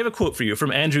 Here, I have a quote for you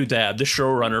from Andrew Dabb, the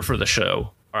showrunner for the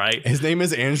show. All right, his name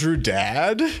is Andrew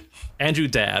Dabb. Andrew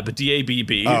Dabb,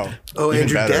 D-A-B-B. Oh,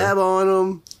 Andrew Dabb on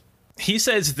him. He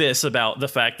says this about the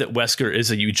fact that Wesker is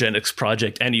a eugenics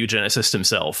project and a eugenicist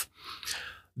himself.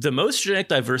 The most genetic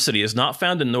diversity is not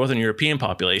found in Northern European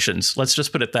populations. Let's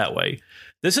just put it that way.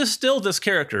 This is still this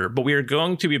character, but we are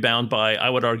going to be bound by, I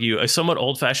would argue, a somewhat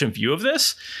old-fashioned view of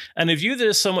this, and a view that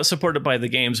is somewhat supported by the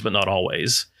games, but not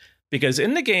always. Because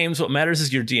in the games, what matters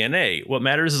is your DNA. What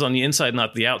matters is on the inside,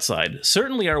 not the outside.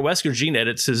 Certainly, our Wesker gene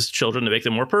edits his children to make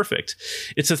them more perfect.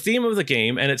 It's a theme of the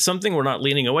game, and it's something we're not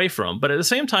leaning away from. But at the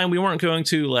same time, we weren't going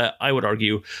to let, I would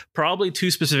argue, probably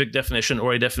too specific definition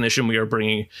or a definition we are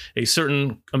bringing a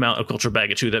certain amount of cultural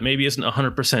baggage to that maybe isn't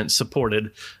 100%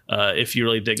 supported if you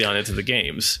really dig down into the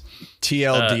games.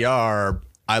 TLDR,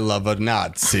 I love a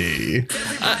Nazi.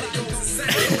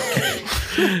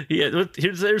 Yeah,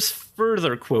 there's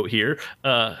further quote here.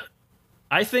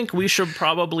 I think we should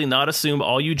probably not assume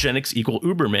all eugenics equal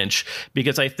Ubermensch,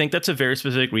 because I think that's a very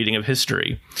specific reading of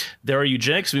history. There are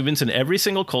eugenics movements in every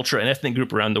single culture and ethnic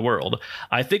group around the world.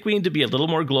 I think we need to be a little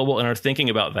more global in our thinking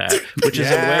about that, which is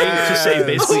a way to say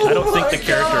basically, I don't think the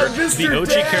character, the OG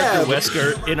character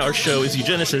Wesker in our show is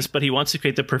eugenicist, but he wants to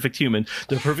create the perfect human.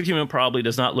 The perfect human probably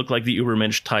does not look like the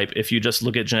Ubermensch type if you just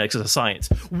look at genetics as a science.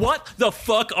 What the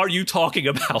fuck are you talking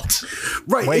about?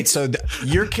 Right. Wait, so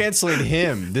you're canceling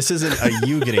him. This isn't a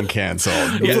you getting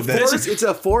canceled. It's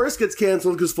a Forrest gets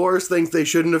canceled because Forrest thinks they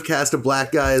shouldn't have cast a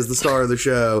black guy as the star of the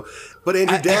show. But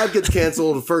Andrew Dabb gets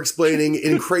canceled for explaining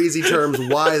in crazy terms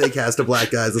why they cast a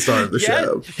black guy as the star of the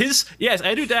show.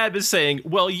 Andrew Dabb is saying,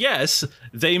 well, yes,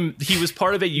 he was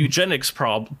part of a eugenics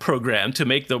program to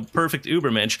make the perfect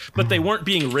Ubermensch, but they weren't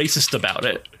being racist about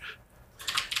it.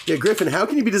 Yeah, Griffin, how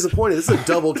can you be disappointed? This is a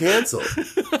double cancel.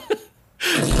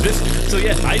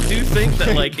 I do think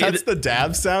that that's the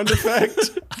Dab sound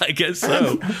effect. I guess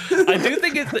so. I do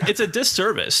think it's a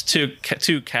disservice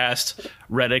to cast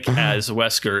Reddick as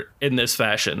Wesker in this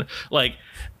fashion. Like,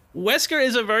 Wesker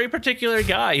is a very particular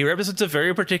guy. He represents a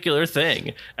very particular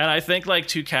thing, and I think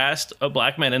to cast a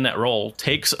black man in that role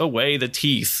takes away the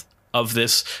teeth of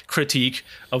this critique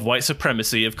of white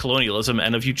supremacy, of colonialism,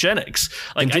 and of eugenics.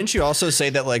 And didn't you also say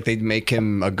that they'd make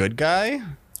him a good guy?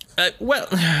 All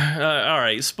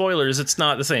right. Spoilers. It's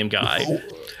not the same guy.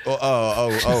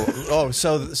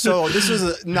 So this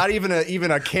was not even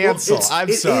a cancel. Well,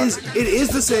 it is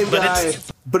the same guy,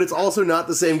 but it's also not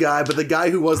the same guy. But the guy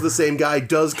who was the same guy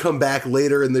does come back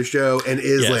later in the show and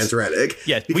is Lance Reddick.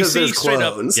 Yeah, because there's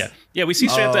clones. We see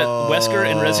straight up that Wesker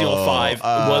in Resident Evil 5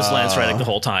 was Lance Reddick the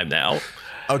whole time now.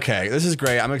 Okay, this is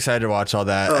great. I'm excited to watch all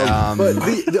that. But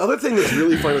the other thing that's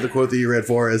really funny with the quote that you read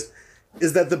for is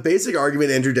that the basic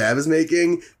argument Andrew Dabb is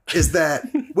making is that,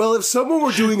 well, if someone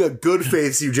were doing a good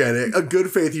faith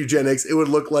eugenics, it would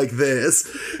look like this.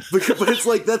 But it's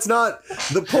that's not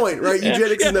the point, right?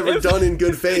 Eugenics is never done in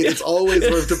good faith. It's always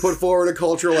sort of to put forward a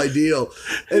cultural ideal.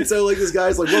 And so this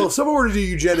guy's well, if someone were to do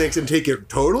eugenics and take it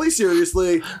totally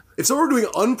seriously, if someone were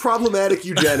doing unproblematic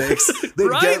eugenics,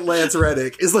 they'd get Lance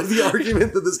Reddick, is the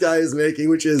argument that this guy is making,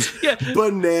 which is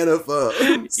banana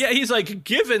phones. Yeah, he's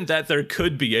given that there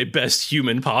could be a best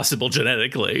human possible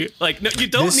genetically, no, you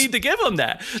don't need to give him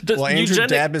that. Andrew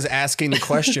Dabb is asking the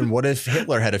question, what if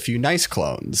Hitler had a few nice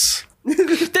clones? So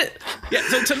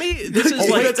to me, this is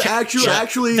that's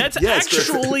actually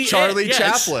Charlie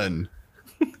Chaplin.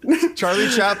 Charlie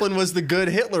Chaplin was the good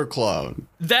Hitler clone.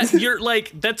 That's a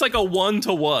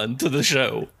 1-to-1 to the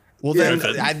show. Well, then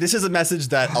this is a message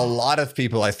that a lot of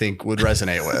people, I think, would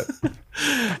resonate with.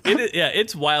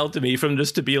 It's wild to me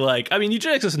to be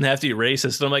eugenics doesn't have to be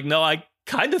racist. And I'm no, I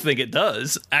kind of think it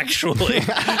does, actually.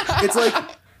 It's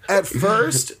at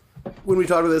first, when we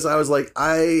talked about this, I was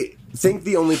I think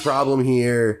the only problem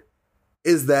here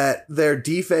is that they're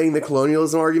defanging the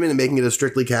colonialism argument and making it a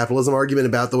strictly capitalism argument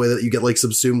about the way that you get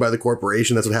subsumed by the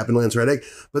corporation. That's what happened to Lance Reddick.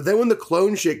 But then when the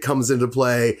clone shit comes into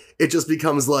play, it just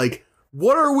becomes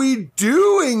what are we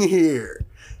doing here?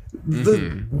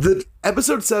 The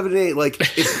episode 7 and 8,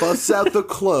 it busts out the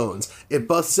clones, it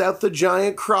busts out the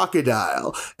giant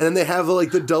crocodile, and then they have the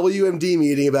WMD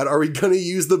meeting about, are we gonna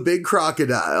use the big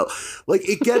crocodile?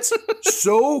 It gets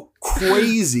so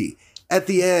crazy at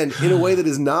the end in a way that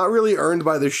is not really earned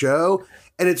by the show,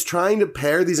 and it's trying to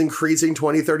pair these increasing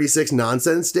 2036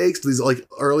 nonsense stakes to these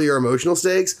earlier emotional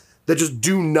stakes that just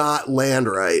do not land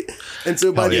right. And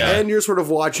so by the end, you're sort of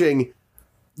watching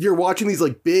these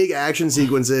big action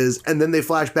sequences, and then they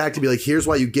flash back to be here's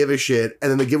why you give a shit,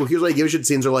 and then here's why you give a shit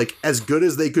scenes are as good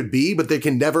as they could be, but they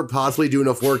can never possibly do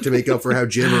enough work to make up for how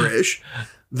gibberish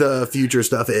the future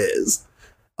stuff is.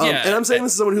 And I'm saying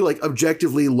this as someone who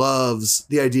objectively loves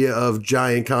the idea of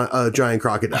giant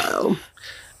crocodile.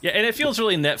 Yeah, and it feels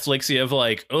really Netflixy of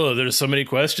oh, there's so many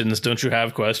questions. Don't you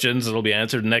have questions? It'll be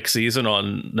answered next season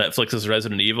on Netflix's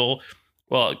Resident Evil.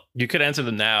 Well, you could answer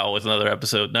them now with another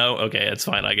episode. No? Okay, it's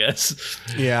fine, I guess.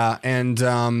 Yeah, and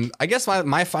I guess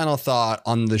my final thought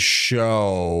on the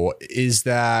show is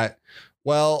that,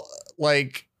 well,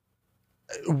 why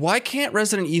can't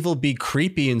Resident Evil be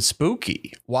creepy and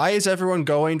spooky? Why is everyone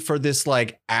going for this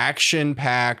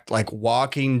action-packed,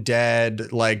 Walking Dead,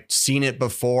 seen it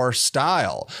before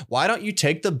style? Why don't you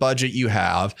take the budget you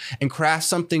have and craft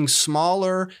something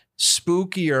smaller,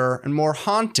 spookier, and more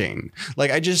haunting?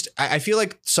 I feel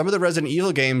some of the Resident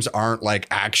Evil games aren't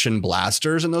action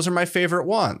blasters, and those are my favorite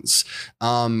ones.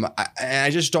 I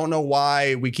just don't know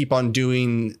why we keep on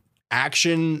doing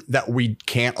action that we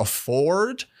can't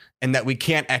afford and that we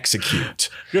can't execute.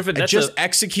 Griffin,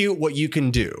 execute what you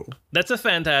can do. That's a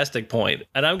fantastic point.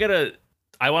 And I'm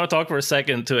I want to talk for a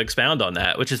second to expound on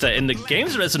that, which is that in the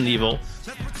games of Resident Evil,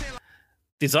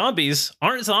 the zombies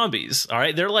aren't zombies, all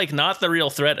right? They're like not the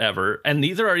real threat ever, and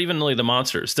neither are even really the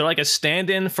monsters. They're like a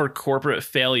stand-in for corporate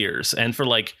failures and for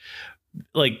like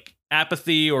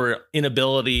apathy or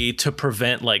inability to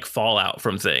prevent like fallout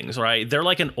from things, right? They're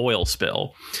like an oil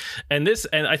spill. And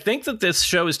I think that this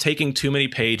show is taking too many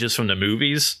pages from the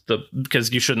movies,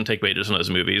 because you shouldn't take pages from those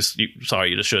movies. You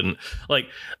just shouldn't. Like,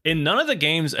 in none of the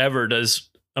games ever does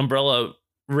Umbrella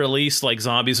release like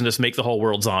zombies and just make the whole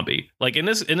world zombie. Like in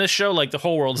this show, like the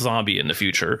whole world's zombie in the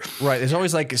future. Right. There's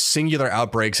always like singular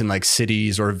outbreaks in like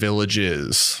cities or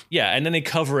villages. Yeah, and then they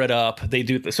cover it up. They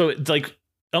do so it's like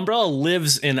Umbrella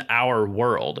lives in our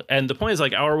world, and the point is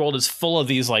like our world is full of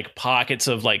these like pockets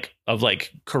of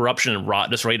corruption and rot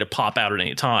just ready to pop out at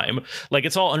any time. Like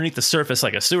it's all underneath the surface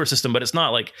like a sewer system, but it's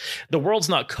not like the world's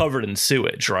not covered in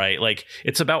sewage, right? Like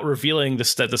it's about revealing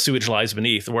that the sewage lies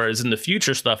beneath. Whereas in the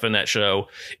future stuff in that show,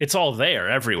 it's all there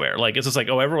everywhere. Like it's just like,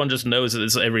 oh, everyone just knows that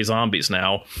it's every zombies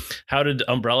now. How did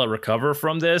Umbrella recover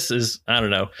from this? I don't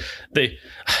know.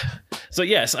 So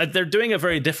yes, they're doing a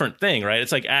very different thing, right?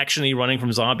 It's like action-y running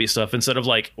from zombie stuff instead of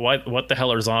like, what the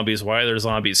hell are zombies? Why are there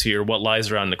zombies here? What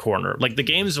lies around the corner? Like the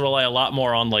games rely a lot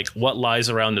more on like what lies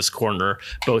around this corner,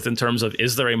 both in terms of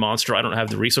is there a monster I don't have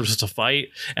the resources to fight,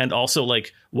 and also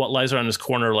like what lies around this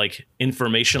corner, like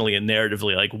informationally and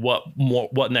narratively, like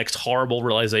what next horrible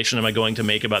realization am I going to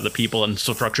make about the people and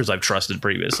structures I've trusted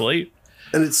previously?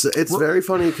 And it's very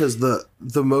funny because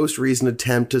the most recent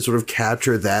attempt to sort of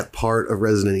capture that part of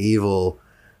Resident Evil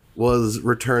was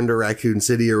Return to Raccoon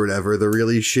City or whatever, the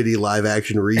really shitty live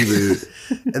action reboot.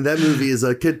 And that movie is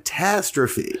a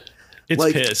catastrophe. It's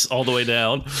like, piss all the way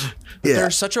down. Yeah.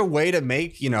 There's such a way to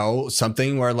make,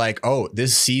 something where like, oh,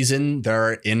 this season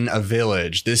they're in a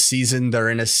village. This season they're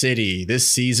in a city. This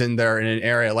season they're in an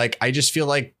area. Like, I just feel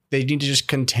like they need to just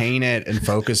contain it and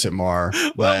focus it more.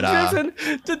 But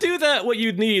Griffin, to do that, what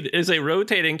you'd need is a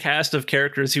rotating cast of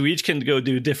characters who each can go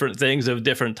do different things of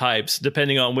different types,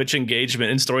 depending on which engagement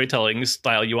and storytelling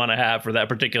style you want to have for that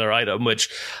particular item, which,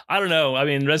 I don't know. I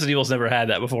mean, Resident Evil's never had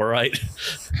that before, right?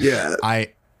 Yeah.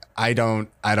 I don't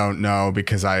know,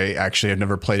 because I actually have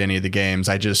never played any of the games.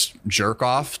 I just jerk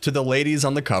off to the ladies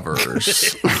on the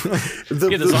covers.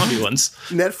 the zombie ones.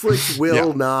 Netflix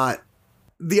will not.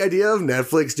 The idea of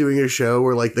Netflix doing a show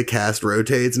where like the cast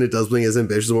rotates and it does something as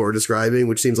ambitious as what we're describing,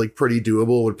 which seems like pretty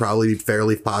doable, would probably be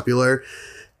fairly popular.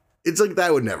 It's like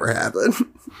that would never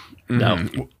happen. No.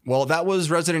 Mm-hmm. Well, that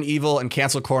was Resident Evil and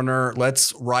Cancel Corner.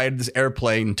 Let's ride this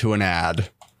airplane to an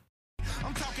ad.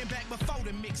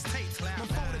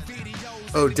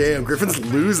 Oh, damn. Griffin's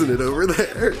losing it over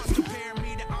there.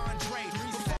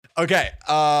 Okay.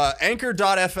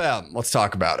 Anchor.fm. Let's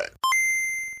talk about it.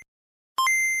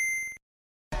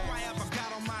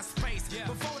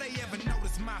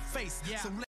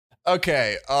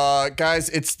 Okay, guys,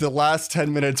 it's the last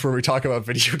 10 minutes where we talk about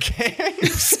video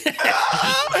games.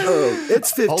 Oh,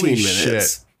 it's 15 Holy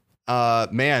minutes.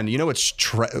 Shit. Man, what's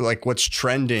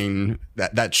trending?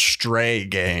 That Stray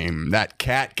game, that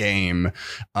cat game.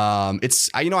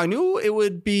 I knew it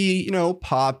would be,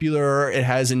 popular. It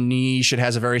has a niche. It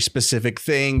has a very specific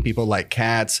thing. People like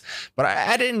cats, but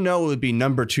I didn't know it would be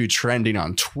number 2 trending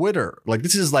on Twitter. Like,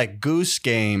 this is like Goose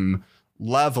Game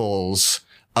levels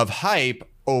of hype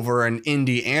over an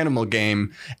indie animal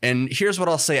game. And here's what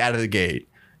I'll say out of the gate.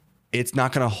 It's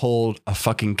not going to hold a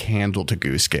fucking candle to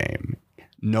Goose Game.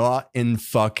 Not in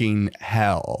fucking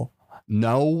hell.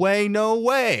 No way, no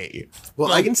way.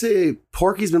 Well, I can say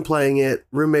Porky's been playing it.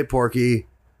 Roommate Porky.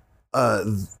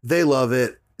 They love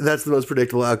it. That's the most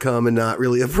predictable outcome and not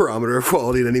really a barometer of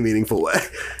quality in any meaningful way.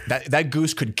 That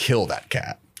goose could kill that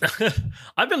cat.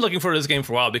 I've been looking for this game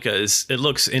for a while because it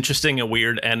looks interesting and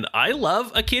weird, and I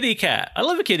love a kitty cat.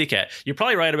 You're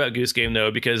probably right about Goose Game, though,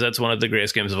 because that's one of the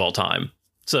greatest games of all time.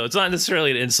 So it's not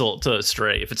necessarily an insult to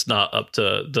Stray if it's not up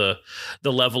to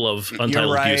the level of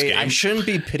Untitled Goose Game. I shouldn't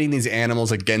be pitting these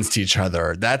animals against each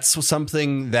other. That's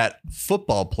something that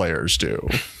football players do.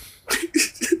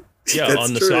 Yeah,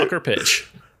 on the soccer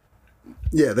pitch.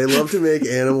 Yeah, they love to make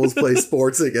animals play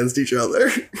sports against each other.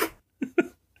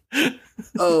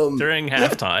 During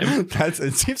halftime.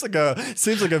 It seems like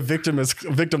a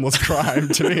victimless crime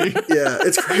to me. Yeah,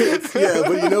 it's great. Yeah,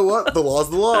 but you know what? The law's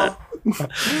the law.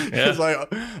 Yeah. It's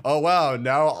like, oh wow,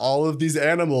 now all of these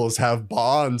animals have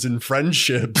bonds and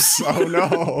friendships. Oh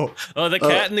no. Oh, the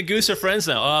cat and the goose are friends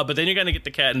now. But then you're gonna get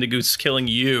the cat and the goose killing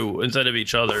you instead of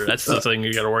each other. That's the thing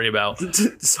you gotta worry about.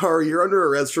 Sorry, you're under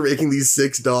arrest for making these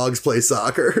 6 dogs play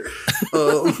soccer.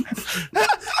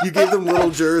 You gave them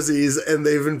little jerseys, and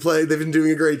they've been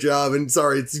doing a great job. And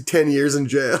sorry, it's 10 years in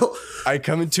jail. I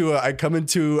come into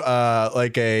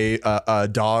like a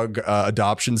dog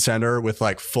adoption center with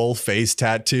like full face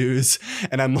tattoos,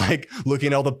 and I'm like looking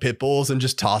at all the pit bulls and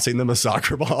just tossing them a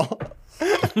soccer ball.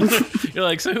 You're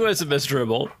like, so who has the best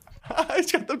dribble?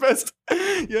 Who's got the best?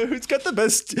 Yeah, who's got the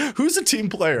best? Who's a team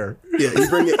player? Yeah, you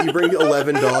bring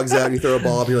 11 dogs out and you throw a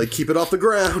ball up and you're like, keep it off the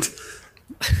ground.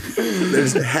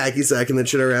 There's a hacky sacking that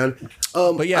shit around.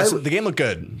 But yeah, so the game looked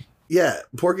good. Yeah,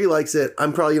 Porky likes it.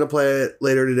 I'm probably gonna play it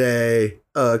later today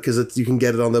because you can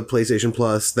get it on the PlayStation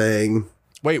Plus thing.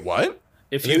 Wait, what?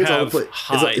 If you have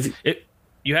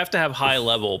you have to have high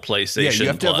level PlayStation. Yeah, you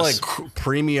have to Plus. have like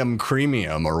premium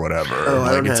or whatever. Oh,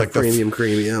 I don't it's have like premium.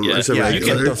 Yeah, you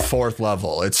get the fourth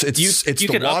level. It's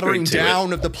the watering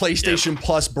down of the PlayStation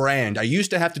Plus brand. I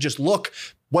used to have to just look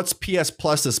what's PS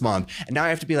Plus this month, and now I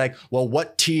have to be like, well,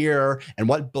 what tier and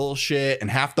what bullshit,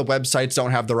 and half the websites don't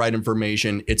have the right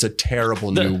information. It's a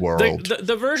terrible new world.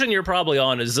 The version you're probably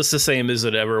on is just the same as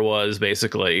it ever was,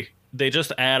 basically. They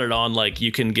just added on like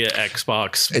you can get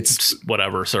Xbox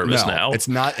whatever service now. It's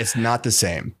not the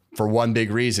same for one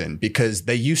big reason, because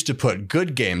they used to put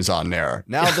good games on there.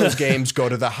 Now those games go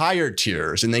to the higher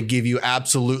tiers and they give you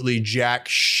absolutely jack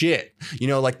shit. You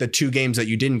know, like the 2 games that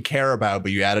you didn't care about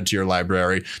but you added to your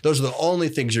library. Those are the only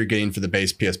things you're getting for the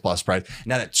base PS Plus price.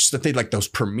 Now that's the thing, like those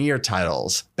premier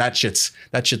titles. That shit's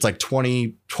like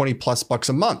 20 plus bucks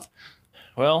a month.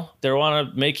 Well, they want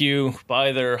to make you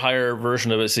buy their higher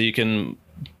version of it so you can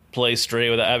play straight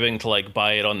without having to like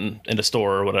buy it in a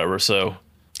store or whatever. So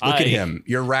look at him.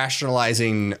 You're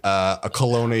rationalizing a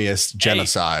colonialist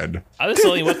genocide. Hey, I was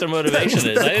telling you what their motivation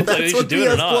is. I didn't tell you should do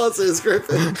it or not. Plus is,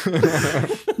 Griffin.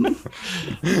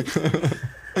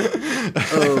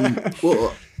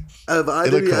 Well, have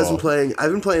either of you guys been playing?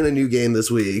 I've been playing a new game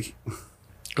this week.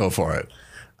 Go for it.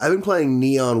 I've been playing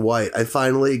Neon White. I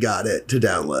finally got it to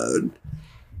download.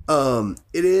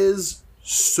 It is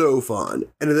so fun.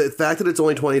 And the fact that it's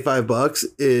only $25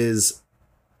 is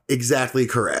exactly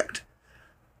correct.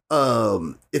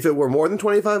 If it were more than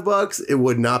 $25, it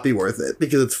would not be worth it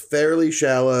because it's fairly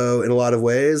shallow in a lot of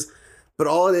ways. But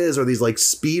all it is are these like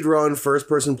speedrun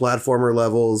first-person platformer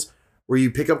levels where you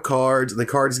pick up cards and the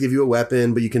cards give you a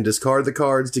weapon, but you can discard the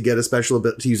cards to get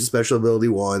to use a special ability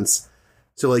once.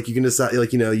 So, like, you can decide,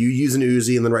 like, you know, you use an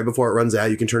Uzi and then right before it runs out,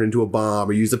 you can turn into a bomb,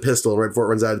 or use a pistol and right before it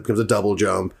runs out, it becomes a double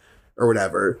jump or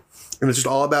whatever. And it's just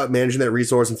all about managing that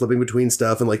resource and flipping between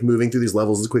stuff and, like, moving through these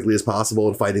levels as quickly as possible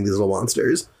and fighting these little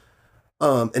monsters.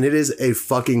 And it is a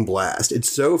fucking blast.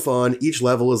 It's so fun. Each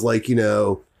level is, like, you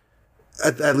know,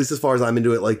 at least as far as I'm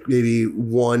into it, like, maybe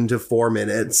 1 to 4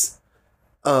 minutes.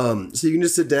 So you can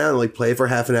just sit down and like play for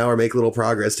half an hour, make a little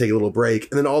progress, take a little break.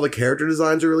 And then all the character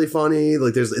designs are really funny.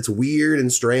 Like it's weird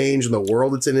and strange, and the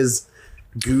world it's in is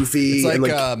goofy.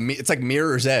 It's like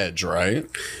Mirror's Edge, right?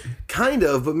 Kind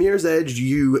of, but Mirror's Edge,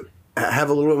 you have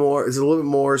a little bit more, it's a little bit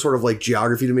more sort of like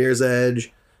geography to Mirror's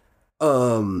Edge.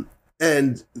 And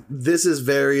this is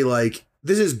very like,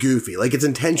 this is goofy. Like it's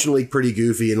intentionally pretty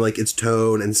goofy in like its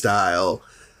tone and style.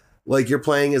 Like you're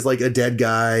playing as like a dead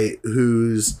guy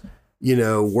who's, you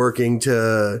know, working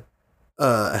to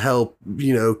help,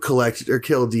 you know, collect or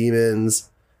kill demons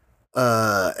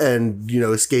and, you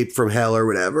know, escape from hell or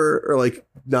whatever, or like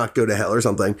not go to hell or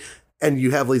something. And you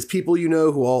have these people, you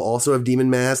know, who all also have demon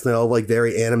masks. And they all have like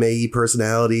very anime-y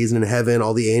personalities. And in heaven,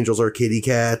 all the angels are kitty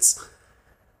cats.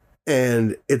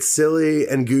 And it's silly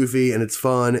and goofy and it's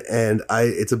fun. And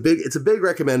it's a big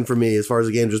recommend for me as far as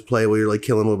a game to just play while you're like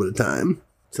killing a little bit of time.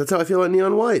 So that's how I feel about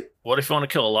Neon White. What if you want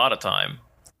to kill a lot of time?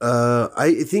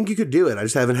 I think you could do it. I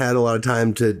just haven't had a lot of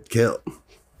time to kill.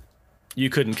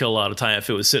 You couldn't kill a lot of time if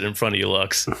it was sitting in front of you,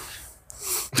 Lux.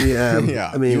 Yeah,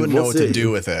 yeah. I mean, you wouldn't know what to do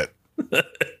with it.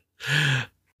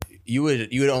 You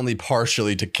would only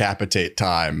partially decapitate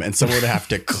time, and someone would have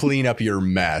to clean up your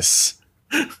mess.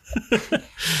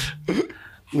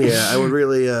 Yeah, I would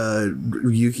really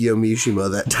Yukio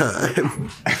Mishima that time.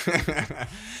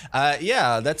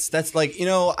 Yeah, that's like, you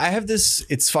know, I have this.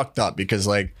 It's fucked up because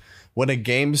like, when a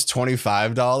game's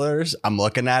 $25, I'm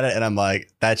looking at it and I'm like,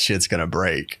 that shit's gonna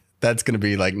break. That's gonna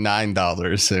be like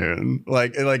 $9 soon.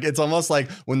 Like it's almost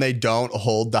like when they don't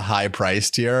hold the high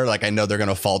price tier, like I know they're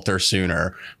gonna falter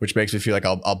sooner, which makes me feel like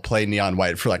I'll play Neon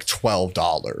White for like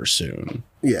 $12 soon.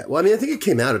 Yeah, well, I mean, I think it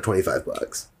came out at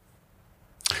 $25.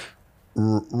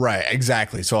 Right,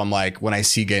 exactly. So I'm like, when I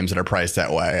see games that are priced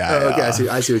that way, okay,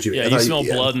 I see what you mean. Yeah, you smell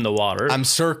blood in the water. I'm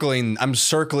circling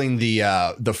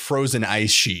the frozen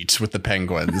ice sheet with the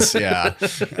penguins. Yeah.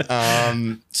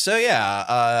 So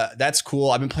yeah, that's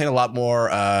cool. I've been playing a lot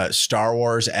more Star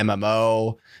Wars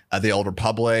MMO. The Old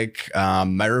Republic.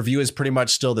 My review is pretty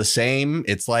much still the same.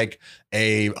 It's like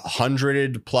a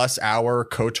 100+ hour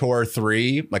KOTOR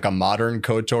 3, like a modern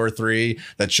KOTOR 3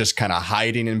 that's just kind of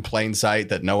hiding in plain sight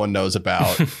that no one knows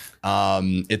about.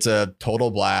 It's a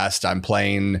total blast. I'm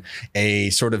playing a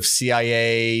sort of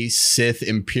CIA Sith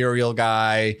Imperial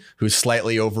guy who's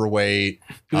slightly overweight.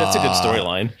 That's a good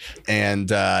storyline.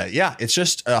 And yeah, it's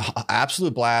just an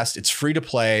absolute blast. It's free to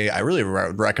play. I really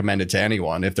recommend it to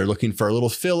anyone if they're looking for a little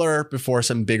filler before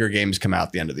some bigger games come out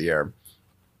at the end of the year.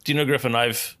 Do you know, Griffin,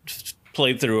 I've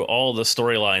played through all the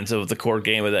storylines of the core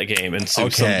game of that game and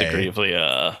to some degree of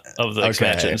the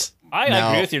expansions. I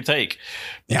agree with your take.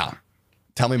 Yeah.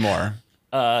 Tell me more.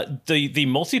 The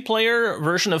multiplayer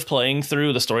version of playing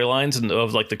through the storylines and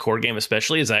of like the core game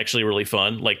especially is actually really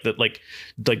fun. Like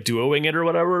duoing it or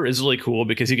whatever is really cool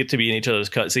because you get to be in each other's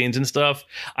cutscenes and stuff.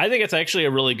 I think it's actually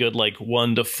a really good like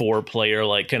 1 to 4 player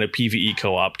like kind of PvE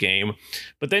co-op game.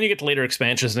 But then you get to later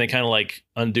expansions and they kind of like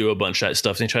undo a bunch of that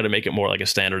stuff and try to make it more like a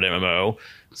standard MMO.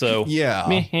 So yeah,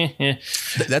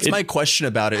 that's my question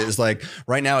about it is like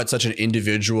right now it's such an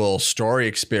individual story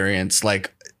experience.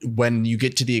 Like when you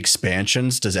get to the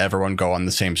expansions, does everyone go on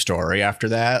the same story after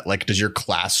that? Like, does your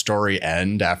class story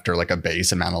end after like a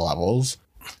base amount of levels?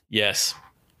 Yes.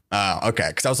 Okay.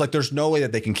 Because I was like, there's no way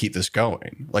that they can keep this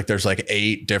going. Like, there's like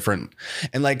 8 different,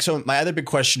 and like, so my other big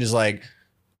question is like,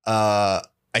 I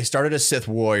started a Sith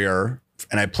warrior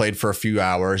and I played for a few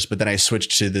hours, but then I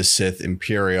switched to the Sith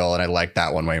Imperial and I liked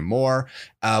that one way more.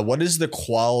 What is the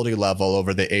quality level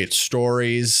over the 8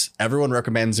 stories? Everyone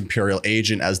recommends Imperial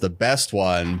Agent as the best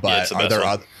one, but are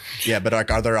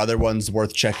there other ones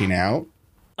worth checking out?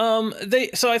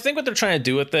 So I think what they're trying to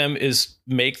do with them is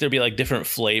make there be like different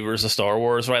flavors of Star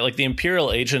Wars, right? Like the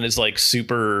Imperial Agent is like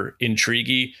super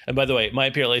intriguey. And by the way, my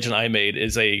Imperial Agent I made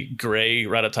is a gray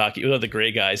Ratataki, one of the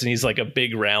gray guys, and he's like a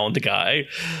big round guy.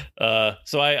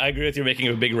 So I agree with you making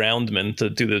a big round man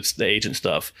to do the agent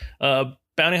stuff.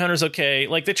 Bounty Hunter's okay.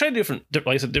 Like they try to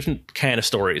do different kind of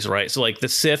stories, right? So like the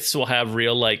Siths will have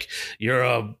real like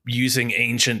you're using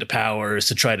ancient powers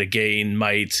to try to gain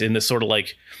might in this sort of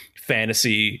like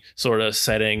fantasy sort of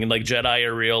setting, and like Jedi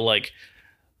are real like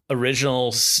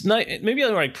original, maybe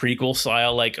like prequel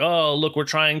style, like, oh look, we're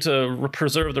trying to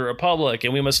preserve the Republic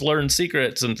and we must learn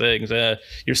secrets and things.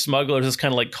 Your smugglers is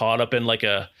kind of like caught up in like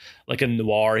a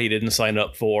noir he didn't sign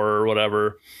up for or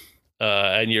whatever.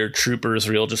 And your trooper is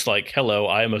real, just like, hello,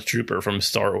 I am a trooper from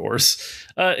Star Wars.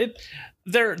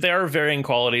 There are varying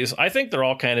qualities. I think they're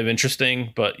all kind of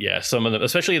interesting, but yeah, some of them,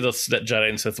 especially the Jedi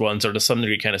and Sith ones, are to some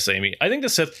degree kind of samey. I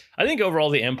think overall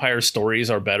the Empire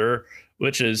stories are better,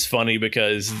 which is funny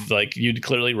because like you'd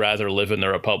clearly rather live in the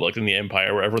Republic than the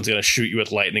Empire, where everyone's gonna shoot you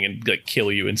with lightning and like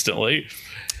kill you instantly.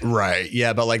 Right.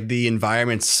 Yeah, but like the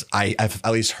environments I've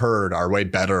at least heard are way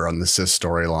better on the Sith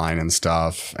storyline and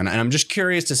stuff. And I'm just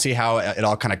curious to see how it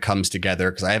all kind of comes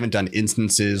together because I haven't done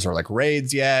instances or like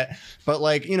raids yet. But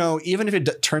like, you know, even if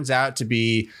it turns out to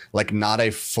be like not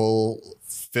a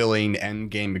fulfilling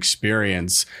end game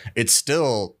experience, it's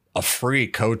still a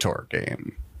free KOTOR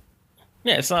game.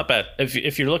 Yeah, it's not bad.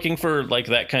 If you're looking for like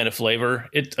that kind of flavor,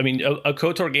 a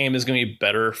KOTOR game is going to be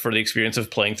better for the experience of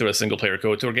playing through a single player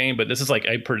KOTOR game, but this is like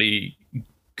a pretty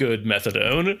good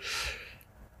methadone.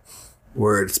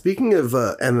 Word. Speaking of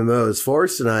MMOs,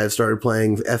 Forrest and I have started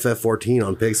playing FF14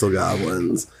 on Pixel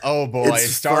Goblins. Oh boy,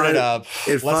 start it up.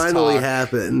 It finally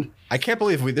happened. I can't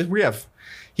believe we have.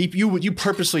 You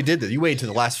purposely did that. You waited to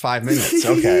the last 5 minutes.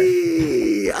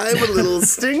 Okay. I'm a little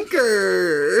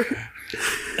stinker.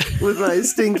 With my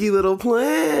stinky little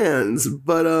plans.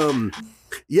 But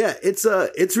yeah, it's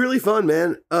really fun,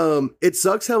 man. It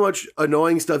sucks how much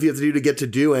annoying stuff you have to do to get to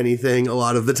do anything a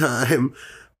lot of the time.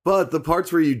 But the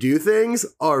parts where you do things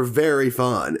are very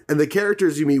fun. And the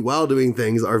characters you meet while doing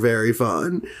things are very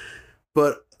fun.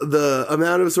 But the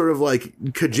amount of sort of like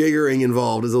kajiggering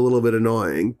involved is a little bit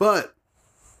annoying. But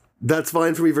that's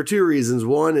fine for me for 2 reasons.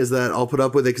 One is that I'll put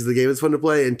up with it because the game is fun to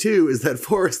play. And 2 is that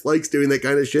Forrest likes doing that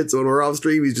kind of shit. So when we're off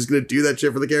stream, he's just going to do that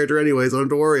shit for the character anyway. So I don't have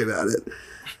to worry about it.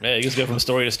 Yeah, you just go from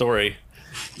story to story.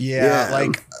 Yeah,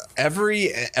 like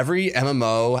every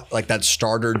MMO, like that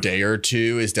starter day or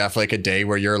 2 is definitely like a day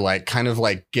where you're like kind of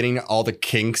like getting all the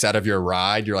kinks out of your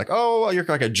ride. You're like, oh, you're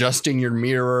like adjusting your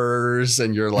mirrors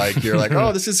and you're like,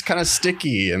 oh, this is kind of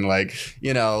sticky. And like,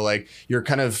 you know, like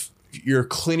you're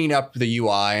cleaning up the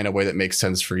UI in a way that makes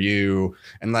sense for you.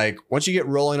 And like, once you get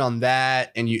rolling on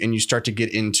that and you start to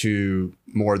get into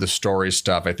more of the story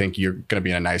stuff, I think you're going to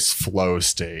be in a nice flow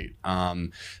state.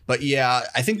 But yeah,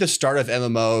 I think the start of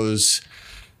MMOs,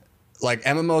 like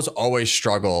MMOs always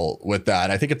struggle with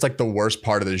that. I think it's like the worst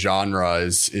part of the genre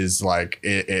is like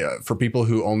for people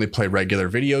who only play regular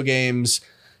video games,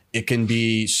 it can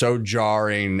be so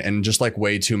jarring and just like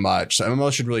way too much. So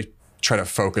MMOs should really try to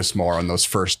focus more on those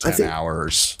first 10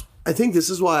 hours. I think this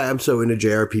is why I'm so into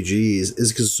JRPGs,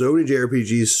 is because so many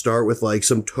JRPGs start with like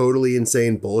some totally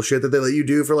insane bullshit that they let you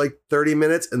do for like 30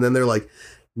 minutes. And then they're like,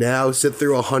 now sit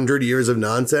through 100 years of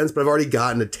nonsense, but I've already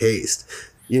gotten a taste.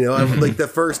 You know, I'm like the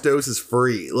first dose is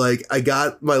free. Like I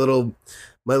got my little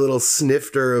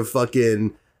snifter of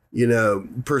fucking, you know,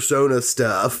 Persona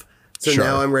stuff. So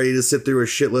now I'm ready to sit through a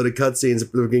shitload of cutscenes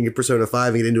if we can get Persona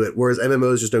 5 and get into it. Whereas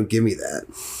MMOs just don't give me that.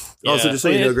 Yeah. Also, just so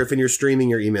you know, Griffin, you're streaming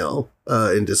your email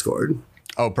in Discord.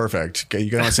 Oh, perfect. Okay, you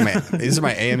can also see these are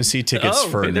my AMC tickets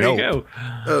for there Nope. You go.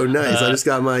 Oh, nice. I just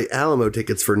got my Alamo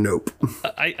tickets for Nope.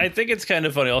 I think it's kind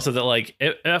of funny also that like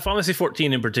Final Fantasy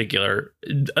 14 in particular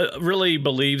really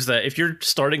believes that if you're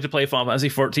starting to play Final Fantasy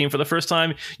 14 for the first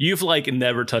time, you've like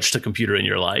never touched a computer in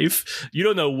your life. You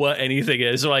don't know what anything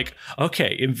is. They're like,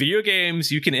 okay, in video games,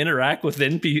 you can interact with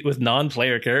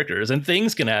non-player characters and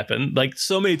things can happen. Like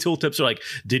so many tooltips are like,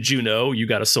 did you know you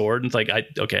got a sword? And it's like,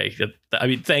 I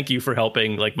mean, thank you for helping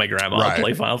like my grandma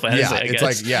play Final Fantasy. Yeah, it's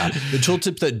like, the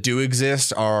tooltips that do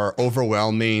exist are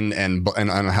overwhelming and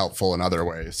unhelpful in other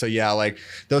ways. So yeah, like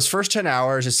those first 10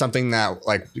 hours is something that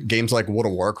like games like World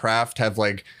of Warcraft have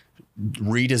like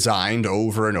redesigned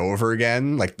over and over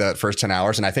again, like the first 10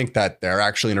 hours. And I think that they're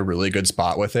actually in a really good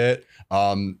spot with it.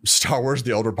 Star Wars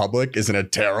The Old Republic is in a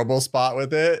terrible spot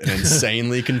with it and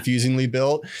insanely confusingly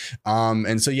built.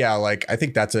 And so, yeah, like I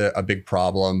think that's a big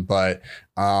problem. But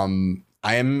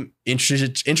I am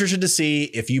interested to see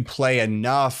if you play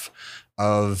enough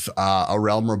of A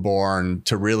Realm Reborn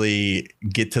to really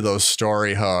get to those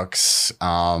story hooks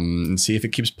and see if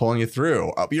it keeps pulling you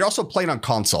through. But you're also playing on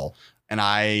console. And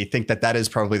I think that is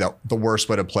probably the worst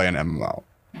way to play an MMO.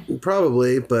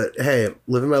 Probably, but hey,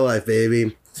 living my life,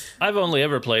 baby. I've only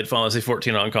ever played Final Fantasy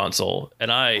 14 on console,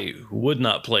 and I would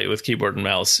not play with keyboard and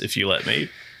mouse if you let me.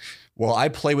 Well, I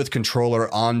play with controller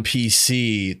on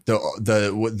PC.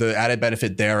 The added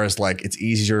benefit there is like it's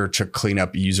easier to clean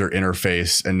up user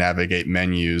interface and navigate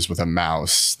menus with a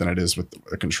mouse than it is with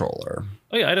a controller.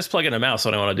 Oh yeah, I just plug in a mouse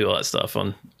when I want to do all that stuff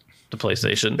on the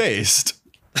PlayStation. Based.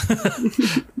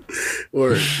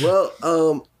 Word. Well,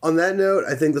 on that note,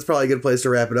 I think that's probably a good place to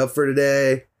wrap it up for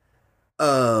today.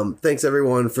 Thanks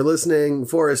everyone for listening.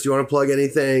 Forrest, do you want to plug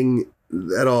anything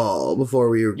at all before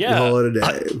we call it a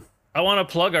day? I want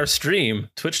to plug our stream,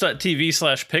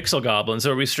 twitch.tv/pixelgoblins,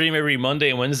 where we stream every Monday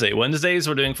and Wednesday. Wednesdays,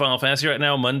 we're doing Final Fantasy right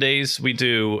now. Mondays, we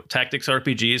do Tactics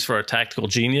RPGs for our Tactical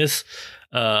Genius.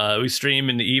 We stream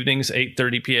in the evenings,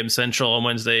 8:30 p.m. Central on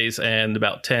Wednesdays and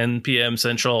about 10 p.m.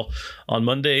 Central on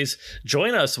Mondays.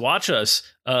 Join us, watch us,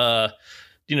 do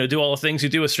all the things you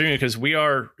do with streaming, because we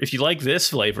are, if you like this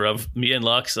flavor of me and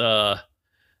Lux,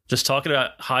 just talking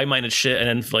about high-minded shit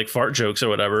and then like fart jokes or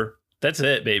whatever. That's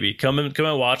it, baby. Come and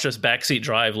watch us backseat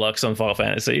drive Lux on Final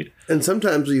Fantasy. And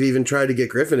sometimes we've even tried to get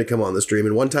Griffin to come on the stream,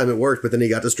 and one time it worked, but then he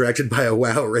got distracted by a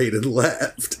WoW raid and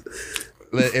left.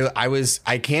 I was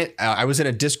in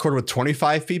a Discord with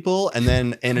 25 people and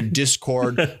then in a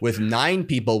Discord with 9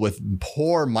 people with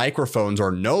poor microphones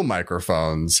or no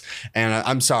microphones. And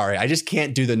I'm sorry, I just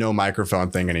can't do the no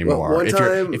microphone thing anymore.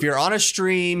 Well, if you're on a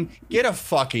stream, get a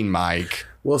fucking mic.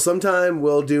 Well, sometime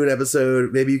we'll do an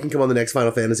episode. Maybe you can come on the next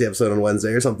Final Fantasy episode on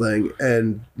Wednesday or something,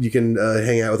 and you can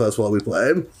hang out with us while we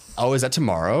play. Oh, is that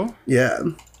tomorrow? Yeah.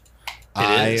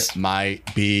 I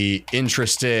might be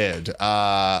interested.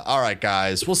 All right,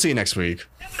 guys. We'll see you next week.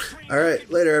 All right.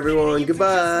 Later, everyone.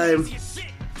 Goodbye.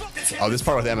 Oh, this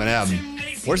part with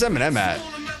Eminem. Where's Eminem at?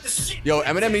 Yo,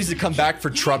 Eminem needs to come back for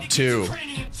Trump 2.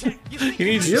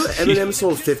 You know Eminem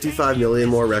sold 55 million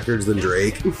more records than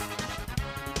Drake?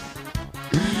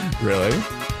 Really?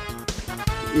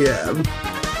 Yeah.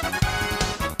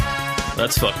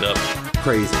 That's fucked up.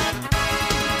 Crazy.